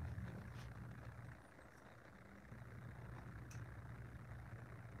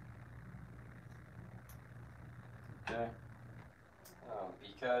 Okay.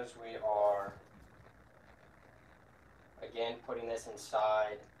 Because we are, again, putting this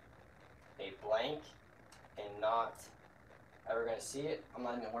inside a blank and not ever going to see it, I'm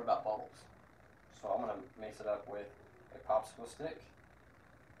not even going to worry about bubbles. So I'm going to mix it up with a popsicle stick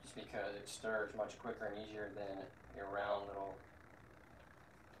just because it stirs much quicker and easier than your round little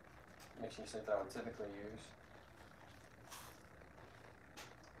mixing stick that I would typically use.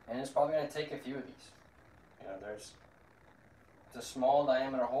 And it's probably going to take a few of these. You know, it's a small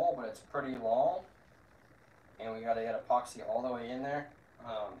diameter hole, but it's pretty long, and we got to get epoxy all the way in there.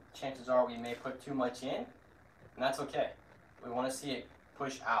 Chances are we may put too much in, and that's okay. We want to see it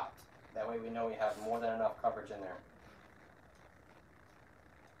push out. That way we know we have more than enough coverage in there.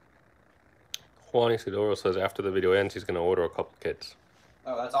 Juan Isidoro says after the video ends, he's going to order a couple kits.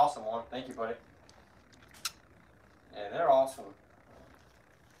 Oh, that's awesome, Juan. Thank you, buddy. Yeah, they're awesome.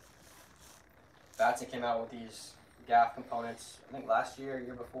 Batson came out with these Gaff components, I think last year,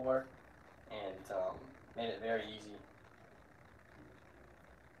 year before, and made it very easy.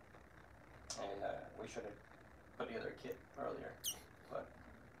 And we should have put together a kit earlier, but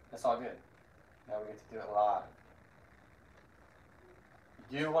that's all good. Now we get to do it live.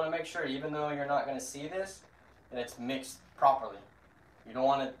 You do want to make sure, even though you're not going to see this, that it's mixed properly. You don't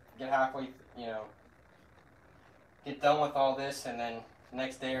want to get halfway, you know, get done with all this and then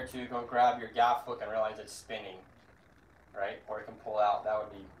next day or two go grab your gaff hook and realize it's spinning, right? Or it can pull out. That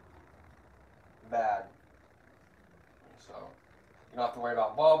would be bad. So you don't have to worry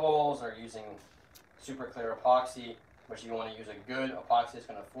about bubbles or using super clear epoxy, but you want to use a good epoxy that's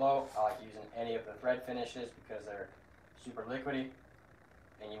going to flow. I like using any of the thread finishes because they're super liquidy,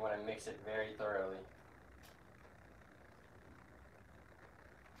 and you want to mix it very thoroughly.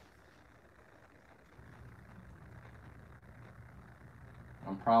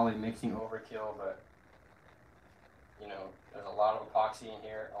 I'm probably mixing overkill, but you know, there's a lot of epoxy in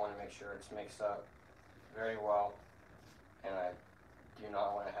here. I want to make sure it's mixed up very well, and I do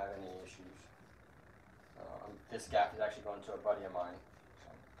not want to have any issues. This gaff is actually going to a buddy of mine. So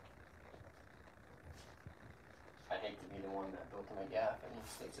I hate to be the one that built him a gaff and he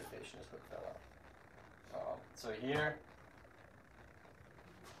stakes a fish and his hook fell out. So here,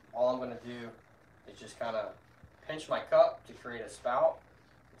 all I'm going to do is just kind of pinch my cup to create a spout.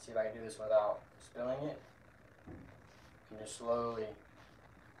 Let's see if I can do this without spilling it. And just slowly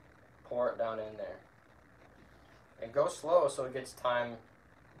pour it down in there. And go slow so it gets time.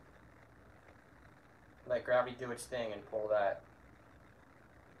 Let gravity do its thing and pull that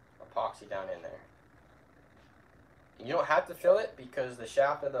epoxy down in there. And you don't have to fill it because the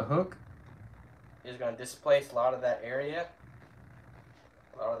shaft of the hook is going to displace a lot of that area,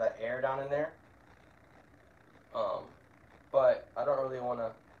 a lot of that air down in there. But I don't really want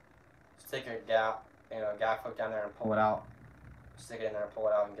to stick a gaff hook down there and pull it out, stick it in there and pull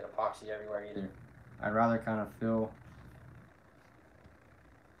it out and get epoxy everywhere either. I'd rather kind of fill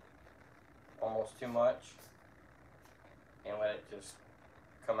almost too much and let it just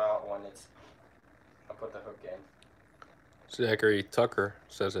come out when I put the hook in. Zachary Tucker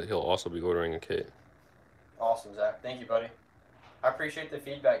says that he'll also be ordering a kit. Awesome, Zach. Thank you, buddy. I appreciate the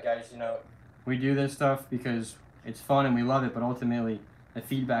feedback, guys. You know, we do this stuff because it's fun and we love it, but ultimately the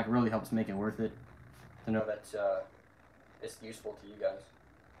feedback really helps make it worth it to know that it's useful to you guys.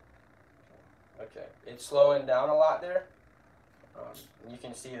 Okay, it's slowing down a lot there. You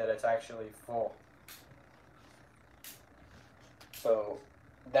can see that it's actually full. So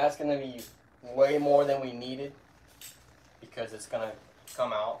that's going to be way more than we needed because it's going to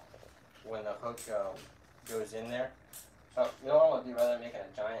come out when the hook goes in there. So you know what I'm going to do rather than making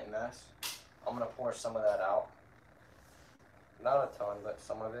a giant mess? I'm going to pour some of that out. Not a ton, but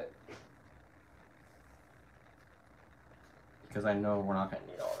some of it. Because I know we're not going to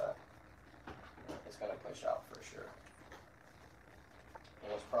need all that. It's going to push out for sure.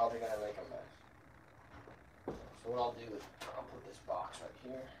 And it's probably going to make a mess. So what I'll do is I'll put this box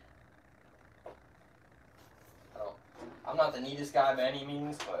right here. I'm not the neatest guy by any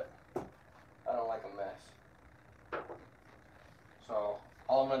means, but I don't like a mess. So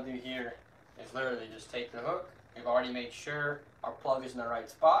all I'm going to do here is literally just take the hook. We've already made sure our plug is in the right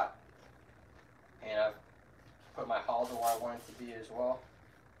spot. And I've put my hawser where I want it to be as well.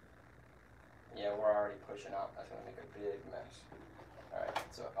 Yeah, we're already pushing out. That's going to make a big mess. Alright,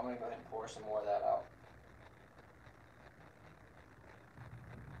 so I'm going to go ahead and pour some more of that out.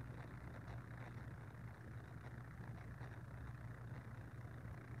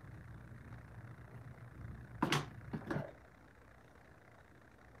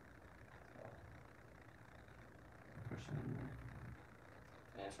 Push it in there.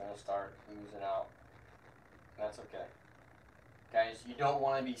 And it's going to start oozing out. And that's okay. Guys, you don't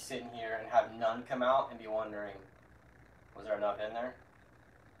want to be sitting here and have none come out and be wondering, was there enough in there?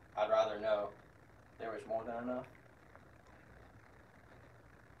 I'd rather know there was more than enough.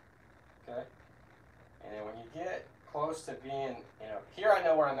 Okay? And then when you get close to being, here I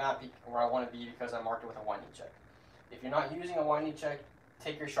know where I'm at, where I want to be because I marked it with a winding check. If you're not using a winding check,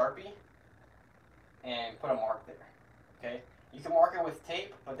 take your Sharpie and put a mark there. Okay? You can mark it with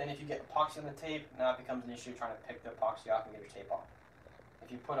tape, but then if you get epoxy on the tape, now it becomes an issue trying to pick the epoxy off and get your tape off.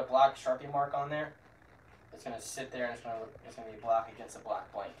 If you put a black Sharpie mark on there, it's going to sit there and it's going to be black against a black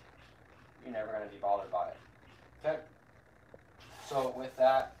blank. You're never going to be bothered by it. Okay? So with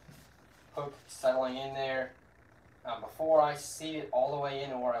that hook settling in there, before I seat it all the way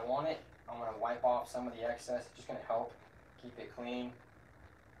into where I want it, I'm going to wipe off some of the excess. It's just going to help keep it clean.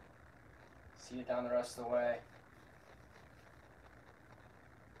 Seat it down the rest of the way.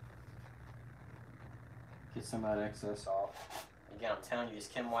 Get some of that excess off. Again, I'm telling you, these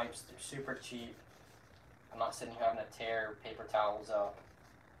Kim wipes, they're super cheap. I'm not sitting here having to tear paper towels up.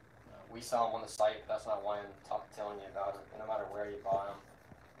 We sell them on the site, but that's not why I'm telling you about it. No matter where you buy them,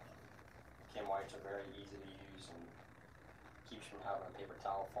 Kim wipes are very easy to use and keeps from having a paper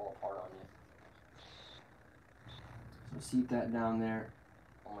towel fall apart on you. So seat that down there.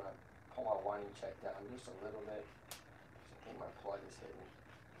 I'm going to pull my winding check down just a little bit. I think my plug is hidden.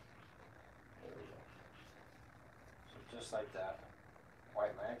 There we go. So just like that.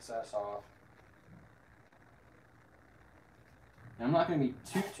 Wipe my excess off. And I'm not going to be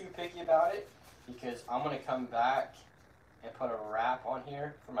too picky about it because I'm going to come back and put a wrap on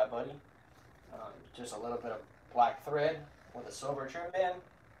here for my buddy. Just a little bit of black thread with a silver trim band.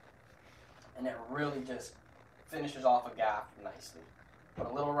 And it really just finishes off a gaff nicely. Put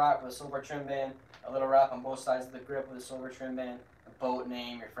a little wrap with a silver trim band, a little wrap on both sides of the grip with a silver trim band, a boat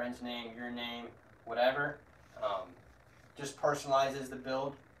name, your friend's name, your name, whatever. Just personalizes the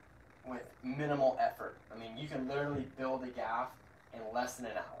build with minimal effort. I mean, you can literally build a gaff in less than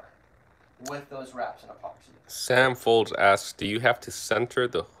an hour with those wraps and epoxy. Sam Folds asks, do you have to center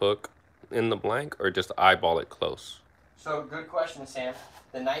the hook in the blank or just eyeball it close? So good question, Sam.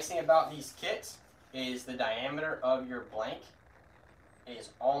 The nice thing about these kits is the diameter of your blank is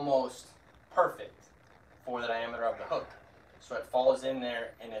almost perfect for the diameter of the hook. So it falls in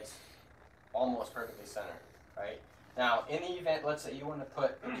there and it's almost perfectly centered, right? Now, in the event, let's say you want to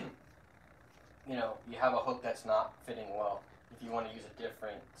put, you know, you have a hook that's not fitting well. If you want to use a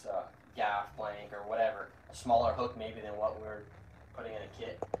different gaff blank or whatever, a smaller hook maybe than what we're putting in a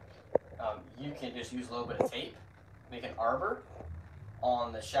kit, you can just use a little bit of tape, make an arbor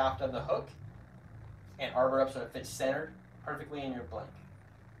on the shaft of the hook, and arbor up so it fits centered perfectly in your blank.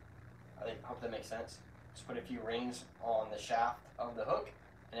 I hope that makes sense. Just put a few rings on the shaft of the hook,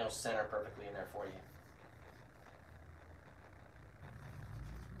 and it'll center perfectly in there for you.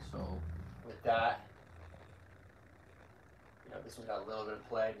 So with that, you know, this one's got a little bit of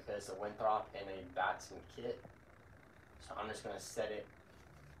play because it's a Winthrop and a Batson kit. So I'm just going to set it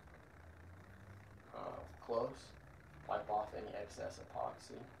close, wipe off any excess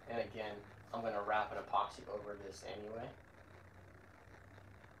epoxy. And again, I'm going to wrap an epoxy over this anyway.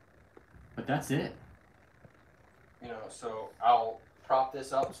 But that's it. You know, so I'll prop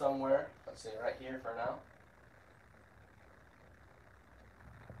this up somewhere. Let's say right here for now.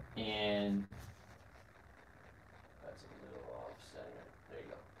 And that's a little off center. There you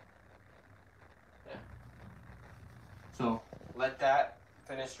go. Yeah. So let that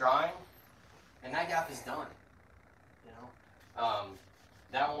finish drying, and that gaff is done. You know,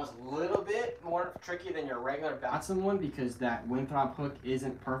 that one was a little bit more tricky than your regular Batson one because that Winthrop hook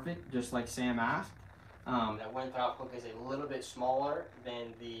isn't perfect, just like Sam asked. That Winthrop hook is a little bit smaller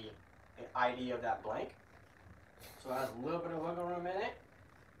than the ID of that blank, so it has a little bit of wiggle room in it.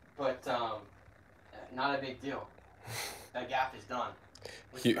 But not a big deal. That gaff is done.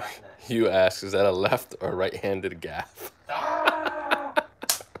 Hugh asks, is that a left or right-handed gaff? Ah!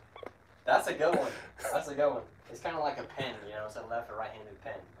 That's a good one. That's a good one. It's kind of like a pen, you know. It's a left or right-handed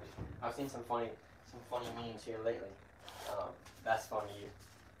pen. I've seen some funny memes here lately. That's funny.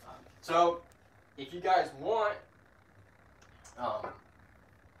 So, if you guys want,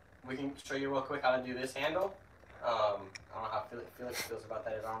 we can show you real quick how to do this handle. I don't know how Felix feels about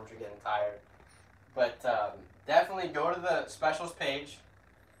that. His arms are getting tired. But definitely go to the specials page.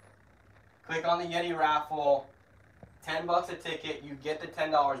 Click on the Yeti raffle. $10 a ticket. You get the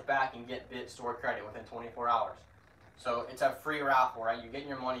 $10 back and get bit store credit within 24 hours. So it's a free raffle, right? You're getting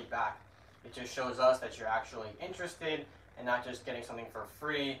your money back. It just shows us that you're actually interested and not just getting something for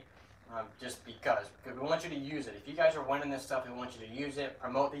free just because. Because we want you to use it. If you guys are winning this stuff, we want you to use it,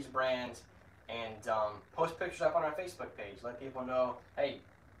 promote these brands, and post pictures up on our Facebook page. Let people know, hey,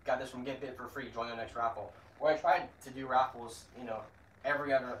 got this from Get Bit for free. Join the next raffle. Or I try to do raffles, you know,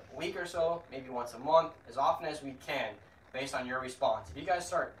 every other week or so, maybe once a month, as often as we can, based on your response. If you guys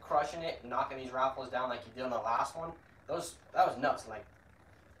start crushing it and knocking these raffles down like you did on the last one, that was nuts. In like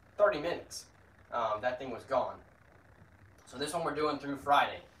 30 minutes, that thing was gone. So this one we're doing through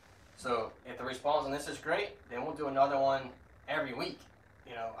Friday. So if the response on this is great, then we'll do another one every week.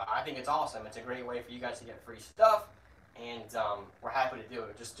 You know, I think it's awesome. It's a great way for you guys to get free stuff, and we're happy to do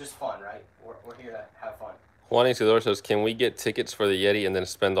it. Just fun, right? We're here to have fun. Juan Isidore says, can we get tickets for the Yeti and then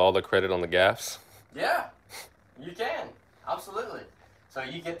spend all the credit on the gaffs? Yeah, you can. Absolutely. So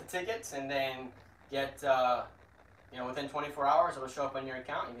you get the tickets and then get, you know, within 24 hours, it'll show up on your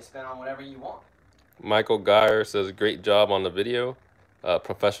account. You can spend on whatever you want. Michael Geyer says, great job on the video.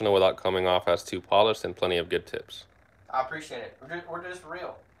 Professional without coming off as too polished and plenty of good tips. I appreciate it. We're just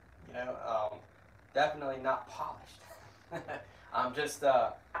real. You know, definitely not polished. I'm just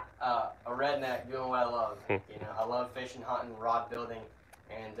a redneck doing what I love. You know, I love fishing, hunting, rod building,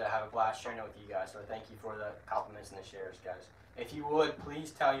 and have a blast sharing it with you guys. So thank you for the compliments and the shares, guys. If you would,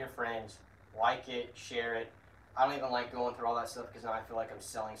 please tell your friends, like it, share it. I don't even like going through all that stuff because now I feel like I'm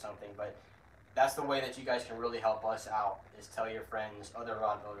selling something, but that's the way that you guys can really help us out, is tell your friends, other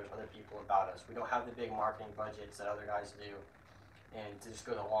rod builders, other people about us. We don't have the big marketing budgets that other guys do, and it just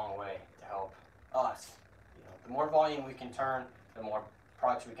goes a long way to help us. You know, the more volume we can turn, the more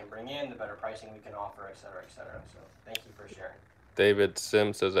products we can bring in, the better pricing we can offer, et cetera, et cetera. So thank you for sharing. David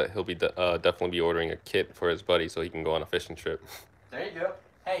Sims says that he'll be definitely be ordering a kit for his buddy so he can go on a fishing trip. There you go.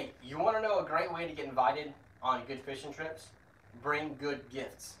 Hey, you want to know a great way to get invited on good fishing trips? Bring good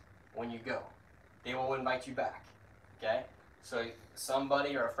gifts when you go. They will invite you back, okay? So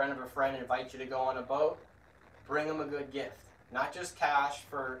somebody or a friend of a friend invites you to go on a boat, bring them a good gift. Not just cash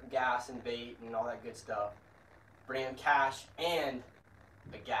for gas and bait and all that good stuff. Bring them cash and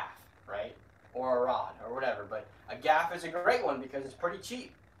a gaff, right? or a rod or whatever. But a gaff is a great one because it's pretty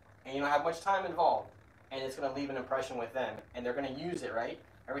cheap and you don't have much time involved, and it's going to leave an impression with them, and they're going to use it, right?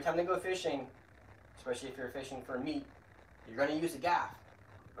 Every time they go fishing, especially if you're fishing for meat, you're going to use a gaff.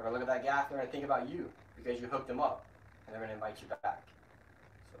 They're going to look at that gaff, they're going to think about you because you hooked them up, and they're going to invite you back.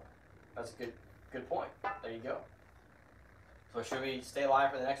 So that's a good point. There you go. So should we stay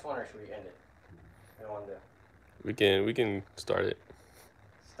live for the next one, or should we end it? What do you want to do? We can start it.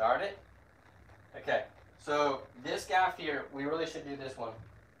 Start it? Okay. So this gaff here, we really should do this one.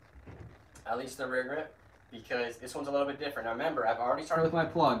 At least the rear grip, because this one's a little bit different. Now remember, I've already started with my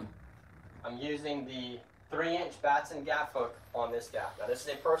plug. I'm using the 3-inch Batson gaff hook on this gaff. Now this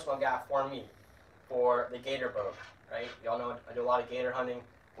is a personal gaff for me, for the gator boat, right? Y'all know I do a lot of gator hunting.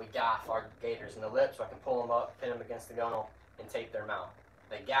 We gaff our gators in the lip so I can pull them up, pin them against the gunnel, and tape their mouth.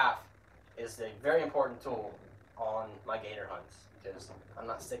 The gaff is a very important tool on my gator hunts because I'm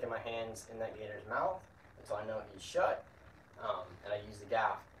not sticking my hands in that gator's mouth until I know he's shut, and I use the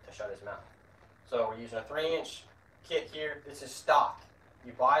gaff to shut his mouth. So we're using a 3-inch kit here. This is stock.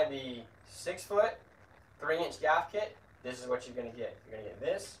 You buy the 6-foot 3-inch gaff kit, this is what you're going to get. You're going to get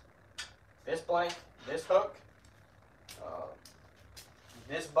this blank, this hook,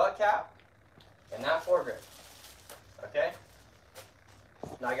 this butt cap, and that foregrip. Okay?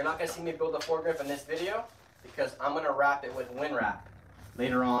 Now you're not going to see me build the foregrip in this video because I'm going to wrap it with wind wrap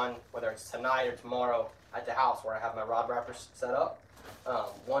later on, whether it's tonight or tomorrow at the house where I have my rod wrappers set up.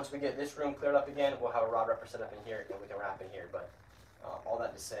 Once we get this room cleared up again, we'll have a rod wrapper set up in here and we can wrap in here. But all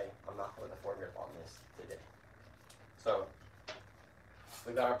that to say, I'm not going to put the foregrip on this today. So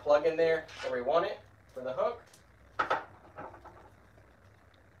we've got our plug in there where we want it for the hook.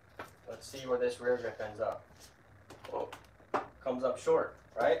 Let's see where this rear grip ends up. Whoa, comes up short,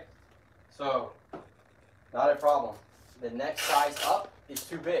 right? So not a problem. The next size up is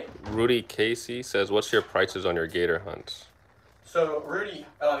too big. Rudy Casey says, what's your prices on your gator hunts? So Rudy,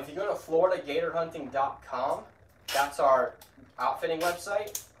 if you go to FloridaGatorHunting.com, that's our outfitting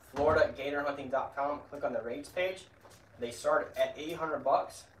website, FloridaGatorHunting.com. Click on the rates page. They start at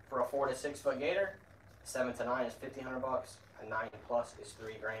 $800 for a 4 to 6 foot gator. 7 to 9 is $1,500. A 9 plus is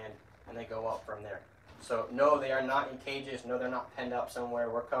 $3,000, and they go up from there. So no, they are not in cages. No, they're not penned up somewhere.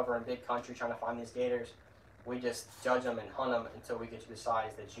 We're covering big country trying to find these gators. We just judge them and hunt them until we get you the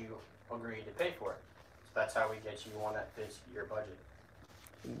size that you agree to pay for it. So that's how we get you one that fits your budget.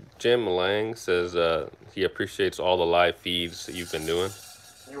 Jim Lang says he appreciates all the live feeds that you've been doing.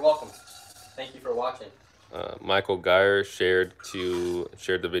 You're welcome. Thank you for watching. Michael Geyer shared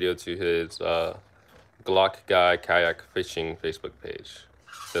the video to his Glock Guy Kayak Fishing Facebook page.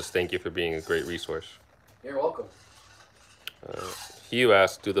 Says thank you for being a great resource. You're welcome. Hugh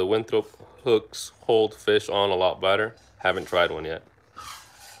asked, do the Winthrop hooks hold fish on a lot better? Haven't tried one yet.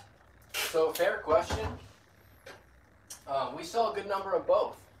 So fair question. We sell a good number of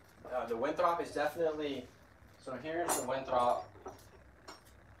both. The Winthrop is definitely, so here's the Winthrop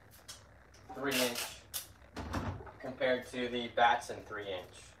 3-inch compared to the Batson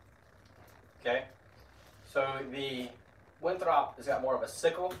 3-inch. Okay, so the Winthrop has got more of a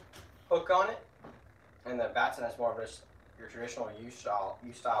sickle hook on it, and the Batson has more of your traditional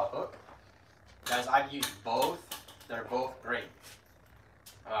U-style hook. Guys, I've used both. They're both great.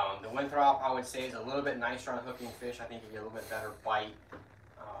 The Winthrop, I would say, is a little bit nicer on hooking fish. I think you get a little bit better bite.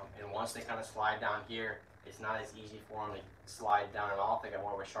 And once they kind of slide down here, it's not as easy for them to slide down and off. They got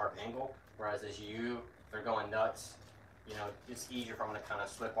more of a sharp angle. Whereas this they're going nuts. You know, it's easier for them to kind of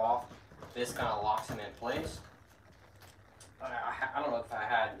slip off. This kind of locks them in place. I don't know if I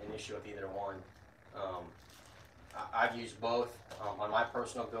had an issue with either one. I've used both. On my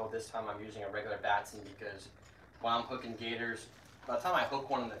personal build this time, I'm using a regular Batson because when I'm hooking gators, by the time I hook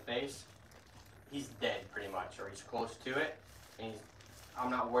one in the face, he's dead pretty much, or he's close to it, and I'm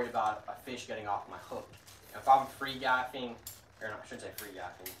not worried about a fish getting off my hook. If I'm free gaffing, or no, I shouldn't say free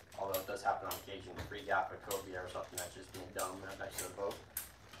gaffing, although it does happen on occasion, free gaff a cobia or something, that's just being dumb, that's to the boat.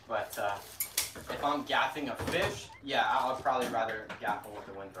 But if I'm gaffing a fish, yeah, I'll probably rather gaff one with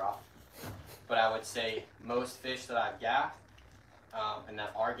the Winthrop. But I would say most fish that I've gaffed, and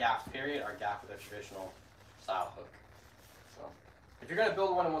that are gaffed period, are gaffed with a traditional style hook. So if you're gonna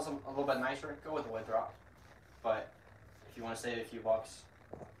build one and want something a little bit nicer, go with the Winthrop. But if you want to save a few bucks,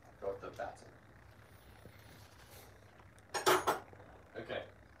 go with the Batson. Okay,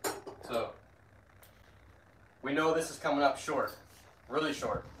 so we know this is coming up short, really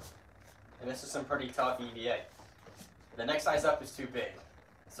short, and this is some pretty tough EVA. The next size up is too big,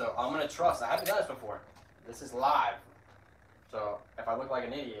 so I'm gonna trust. I haven't done this before. This is live, so if I look like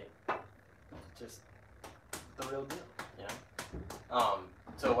an idiot, just the real deal, you know.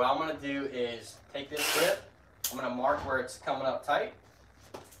 So what I'm gonna do is take this grip, I'm gonna mark where it's coming up tight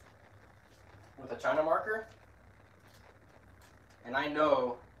with a China marker. And I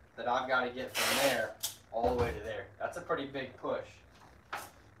know that I've got to get from there all the way to there. That's a pretty big push,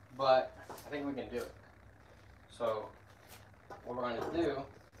 but I think we can do it. So what we're going to do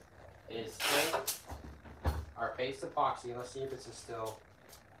is take our paste epoxy. Let's see if this is still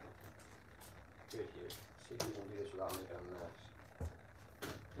good here. See if we can do this without making a mess.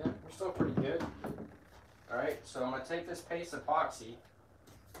 Yeah, we're still pretty good. All right, so I'm going to take this paste epoxy.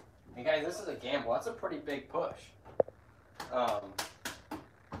 And guys, this is a gamble. That's a pretty big push.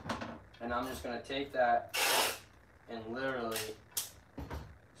 And I'm just going to take that and literally,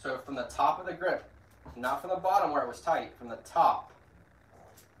 so from the top of the grip, not from the bottom where it was tight, from the top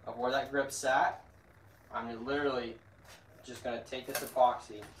of where that grip sat, I'm literally just going to take this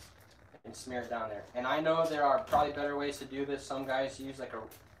epoxy and smear it down there. And I know there are probably better ways to do this. Some guys use like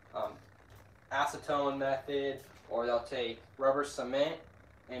a acetone method, or they'll take rubber cement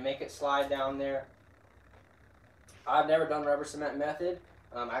and make it slide down there. I've never done rubber cement method.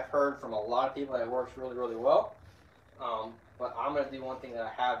 I've heard from a lot of people that it works really, really well. But I'm going to do one thing that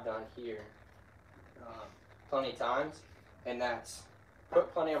I have done here plenty of times, and that's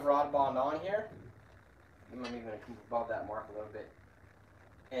put plenty of Rod Bond on here. I'm even going to come above that mark a little bit.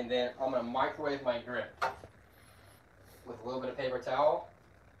 And then I'm going to microwave my grip with a little bit of paper towel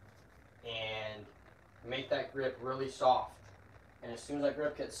and make that grip really soft. And as soon as that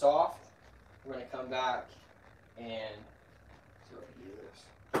grip gets soft, we're going to come back and see if I can do this.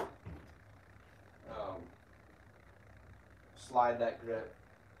 Slide that grip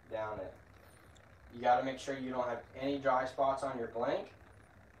down it. You got to make sure you don't have any dry spots on your blank,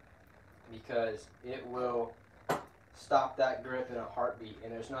 because it will stop that grip in a heartbeat.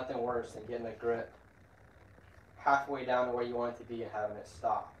 And there's nothing worse than getting a grip halfway down to where you want it to be and having it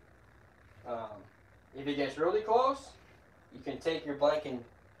stop. If it gets really close, you can take your blank and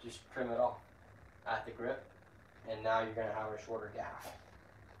just trim it off at the grip, and now you're going to have a shorter gaff.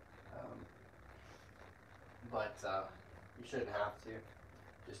 But you shouldn't have to.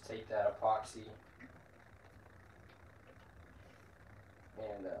 Just take that epoxy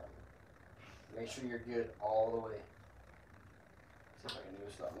and make sure you're good all the way. See if I can do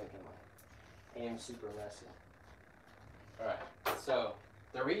this without making my hand super messy. Alright, so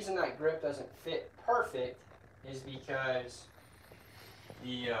the reason that grip doesn't fit perfect is because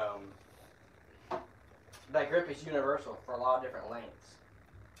that grip is universal for a lot of different lengths,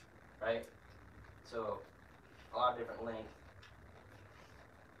 right? So a lot of different length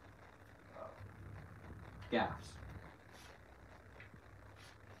gaps.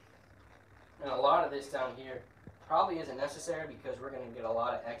 And a lot of this down here probably isn't necessary because we're going to get a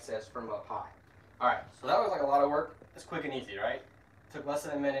lot of excess from up high. Alright, so that was like a lot of work. It's quick and easy, right? Took less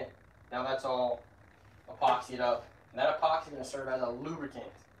than a minute. Now that's all epoxied up. And that epoxy is going to serve as a lubricant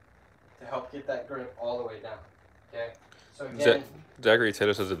to help get that grip all the way down. Okay? So again, Zachary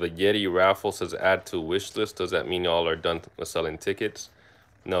Taylor says that the Yeti raffle says add to wish list. Does that mean y'all are done with selling tickets?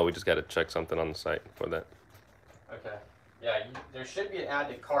 No, we just got to check something on the site for that. okay. Yeah, there should be an add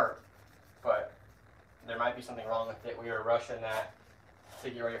to cart, but there might be something wrong with it. We were rushing that to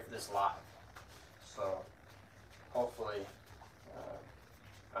get ready for this live. So hopefully,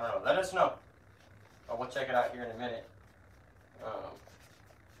 I don't know. Let us know. We'll check it out here in a minute.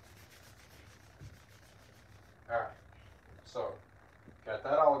 Alright, so got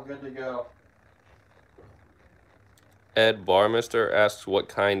that all good to go. Ed Barmister asks, what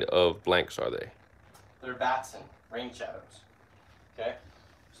kind of blanks are they? They're Batson, rain shadows. Okay,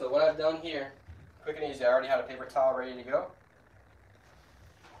 so what I've done here, quick and easy, I already had a paper towel ready to go.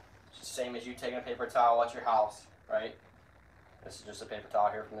 It's the same as you taking a paper towel at your house, right? This is just a paper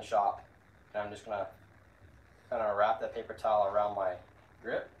towel here from the shop. And I'm just going to kind of wrap that paper towel around my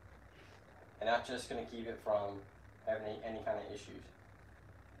grip. And that's just going to keep it from having any kind of issues.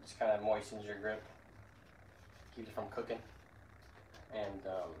 Just kind of moistens your grip, keeps it from cooking. And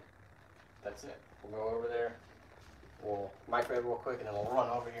that's it. We'll go over there, we'll microwave real quick, and then we'll run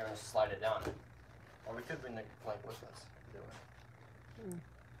over here and slide it down. Or we could bring the blank with us. We'll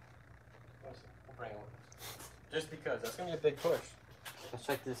bring it with us. Just because, that's going to be a big push. Let's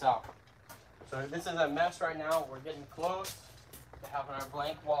check this out. So this is a mess right now. We're getting close to having our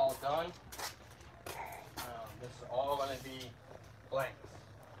blank wall done. This is all going to be blanks.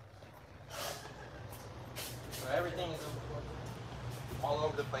 So everything is all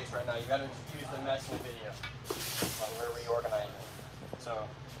over the place right now. You got to excuse the mess in the video while we're reorganizing. So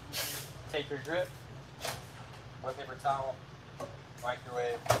take your grip, wet paper towel,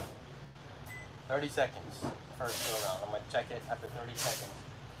 microwave, 30 seconds first go around. I'm going to check it after 30 seconds.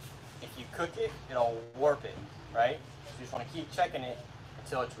 If you cook it, it'll warp it, right? So you just want to keep checking it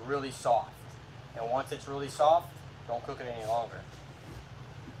until it's really soft. And once it's really soft, don't cook it any longer.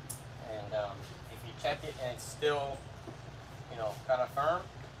 And if you check it and it's still, you know, kind of firm,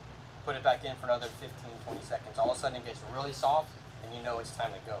 put it back in for another 15, 20 seconds. All of a sudden it gets really soft and you know it's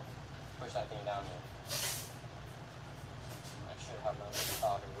time to go. Push that thing down there. I should have another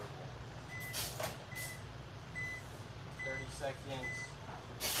powder with me. 30 seconds.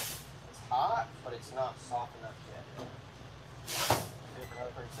 It's hot, but it's not soft enough yet. Do it for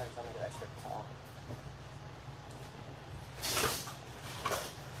another 30 seconds. I'm going to get extra calm.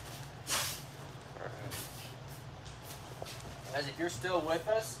 As if you're still with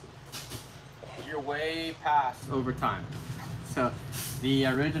us, you're way past overtime. So the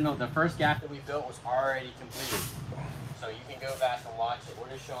first gaff that we built was already completed. So you can go back and watch it. We're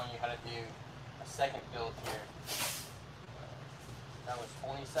just showing you how to do a second build here. That was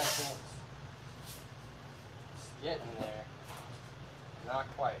 20 seconds. It's getting there. Not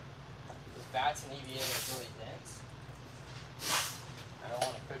quite. This bats and EVA is really dense. I don't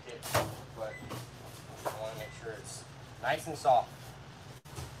want to cook it, but I want to make sure it's nice and soft.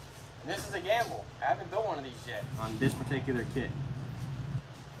 And this is a gamble. I haven't built one of these yet on this particular kit.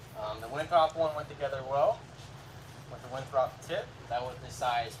 The Winthrop one went together well with the Winthrop tip. That was the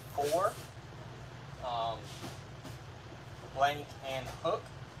size 4. Blank and hook,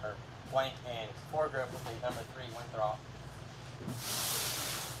 or blank and foregrip with the number 3 Winthrop.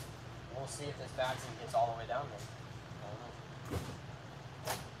 We'll see if this vaccine gets all the way down there. I don't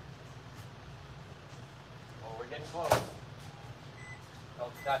know. Well, we're getting close.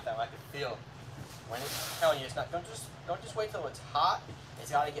 Got that. I can feel. When it's telling you it's not. Don't just wait till it's hot.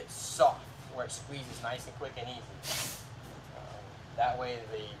 It's got to get soft where it squeezes nice and quick and easy. That way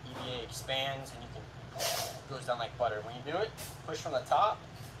the EVA expands and you can it goes down like butter. When you do it, push from the top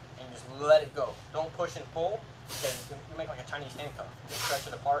and just let it go. Don't push and pull because you make like a Chinese handcuff. Just stretch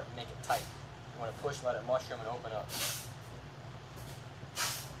it apart and make it tight. You want to push, let it mushroom and open up.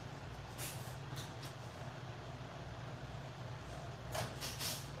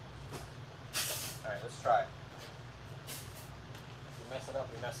 Alright, let's try it. If we mess it up,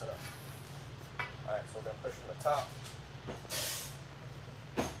 we mess it up. Alright, so we're going to push from the top.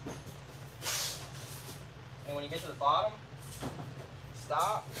 And when you get to the bottom,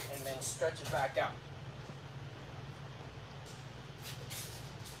 stop and then stretch it back out.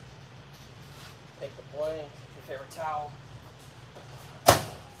 Take the blank, your favorite towel.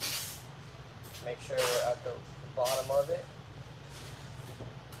 Make sure we're at the bottom of it.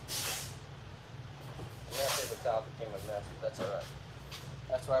 And that favorite towel became a mess, but that's alright.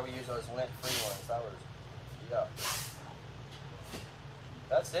 That's why we use those lint-free ones. That was, yeah.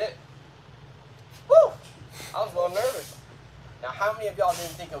 That's it. Woo! I was a little nervous. Now, how many of y'all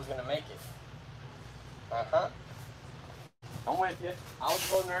didn't think I was going to make it? Uh-huh. I'm with you. I was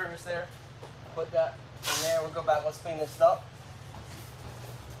a little nervous there. Put that in there. We'll go back. Let's clean this up.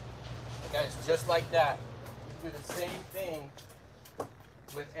 Guys, just like that. Do the same thing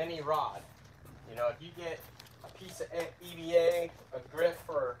with any rod. You know, if you get a piece of EVA, a grip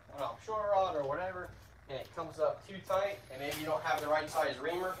for an offshore rod or whatever, and it comes up too tight, and maybe you don't have the right size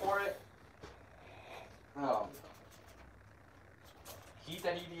reamer for it, heat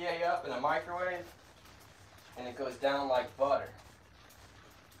that EVA up in the microwave and it goes down like butter.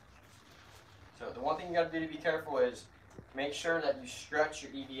 So the one thing you got to do to be careful is make sure that you stretch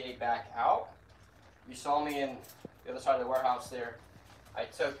your EVA back out. You saw me in the other side of the warehouse there. I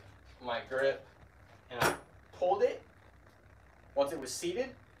took my grip and I pulled it once it was seated,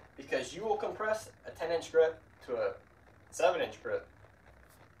 because you will compress a 10-inch grip to a 7-inch grip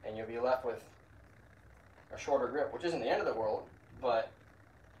and you'll be left with a shorter grip, which isn't the end of the world, but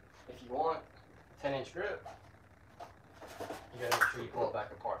if you want a 10-inch grip, you gotta make sure you pull it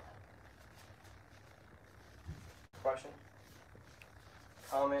back apart. Question?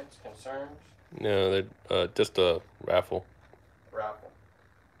 Comments? Concerns? No, they're just a raffle. Raffle.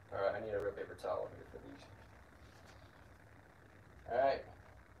 Alright, I need a real paper towel here for these. Alright.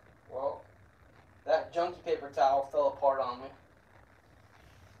 Well, that junky paper towel fell apart on me,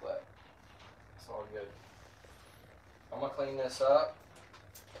 but it's all good. I'm going to clean this up,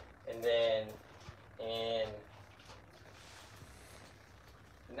 and then in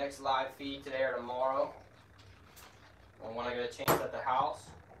the next live feed today or tomorrow, and when I get a chance at the house,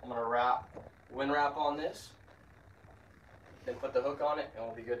 I'm going to wind wrap on this, then put the hook on it, and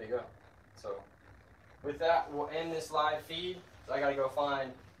we'll be good to go. So with that, we'll end this live feed. So I got to go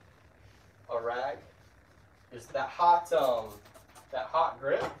find a rag. Is that hot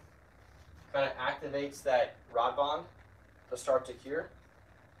grip kind of activates that rod bond to start to cure.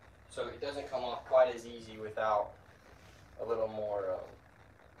 So it doesn't come off quite as easy without a little more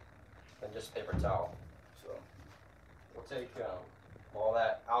than just paper towel. So we'll take all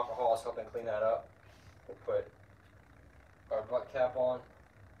that alcohol is helping clean that up. We'll put our butt cap on.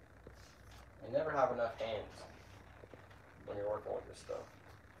 You never have enough hands when you're working with this stuff.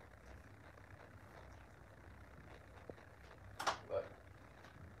 But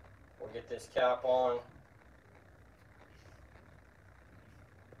we'll get this cap on.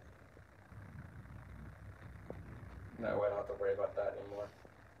 That way I don't have to worry about that anymore.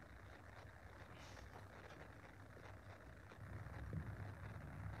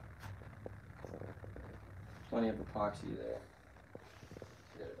 Plenty of epoxy there.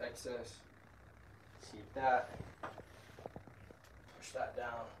 Get an excess. Keep that. Push that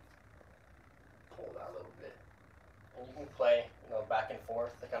down. Pull that a little bit. And you can play, back and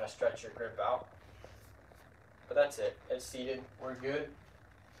forth to kind of stretch your grip out. But that's it. It's seated. We're good.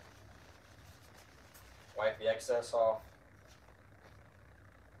 Wipe the excess off.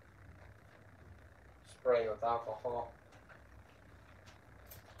 Spray with alcohol.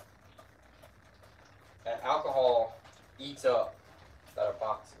 And alcohol eats up that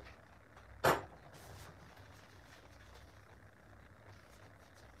epoxy.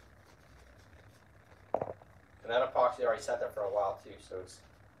 And that epoxy already sat there for a while too, so it's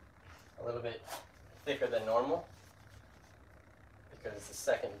a little bit thicker than normal because it's the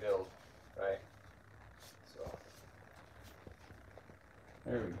second build, right? So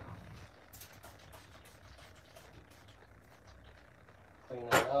there we go. Clean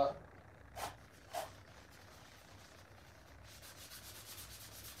that up.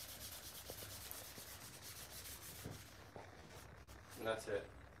 And that's it.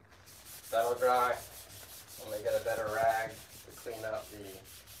 That'll dry. I'm gonna get a better rag to clean up the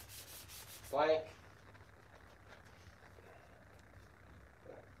blank.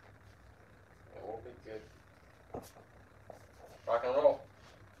 And we'll be good. Rock and roll.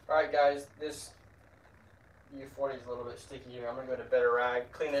 Alright guys, this U40 is a little bit sticky here. I'm gonna go to better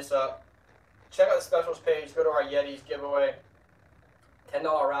rag, clean this up. Check out the specials page, go to our Yetis giveaway.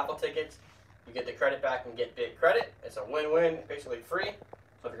 $10 raffle tickets. You get the credit back and get big credit. It's a win-win, basically free.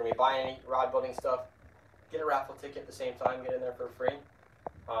 So if you're gonna be buying any rod building stuff, get a raffle ticket at the same time, get in there for free.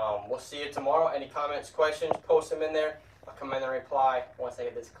 We'll see you tomorrow. Any comments, questions, post them in there. I'll come in and reply once I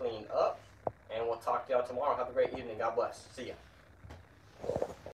get this cleaned up. And we'll talk to y'all tomorrow. Have a great evening. God bless. See ya.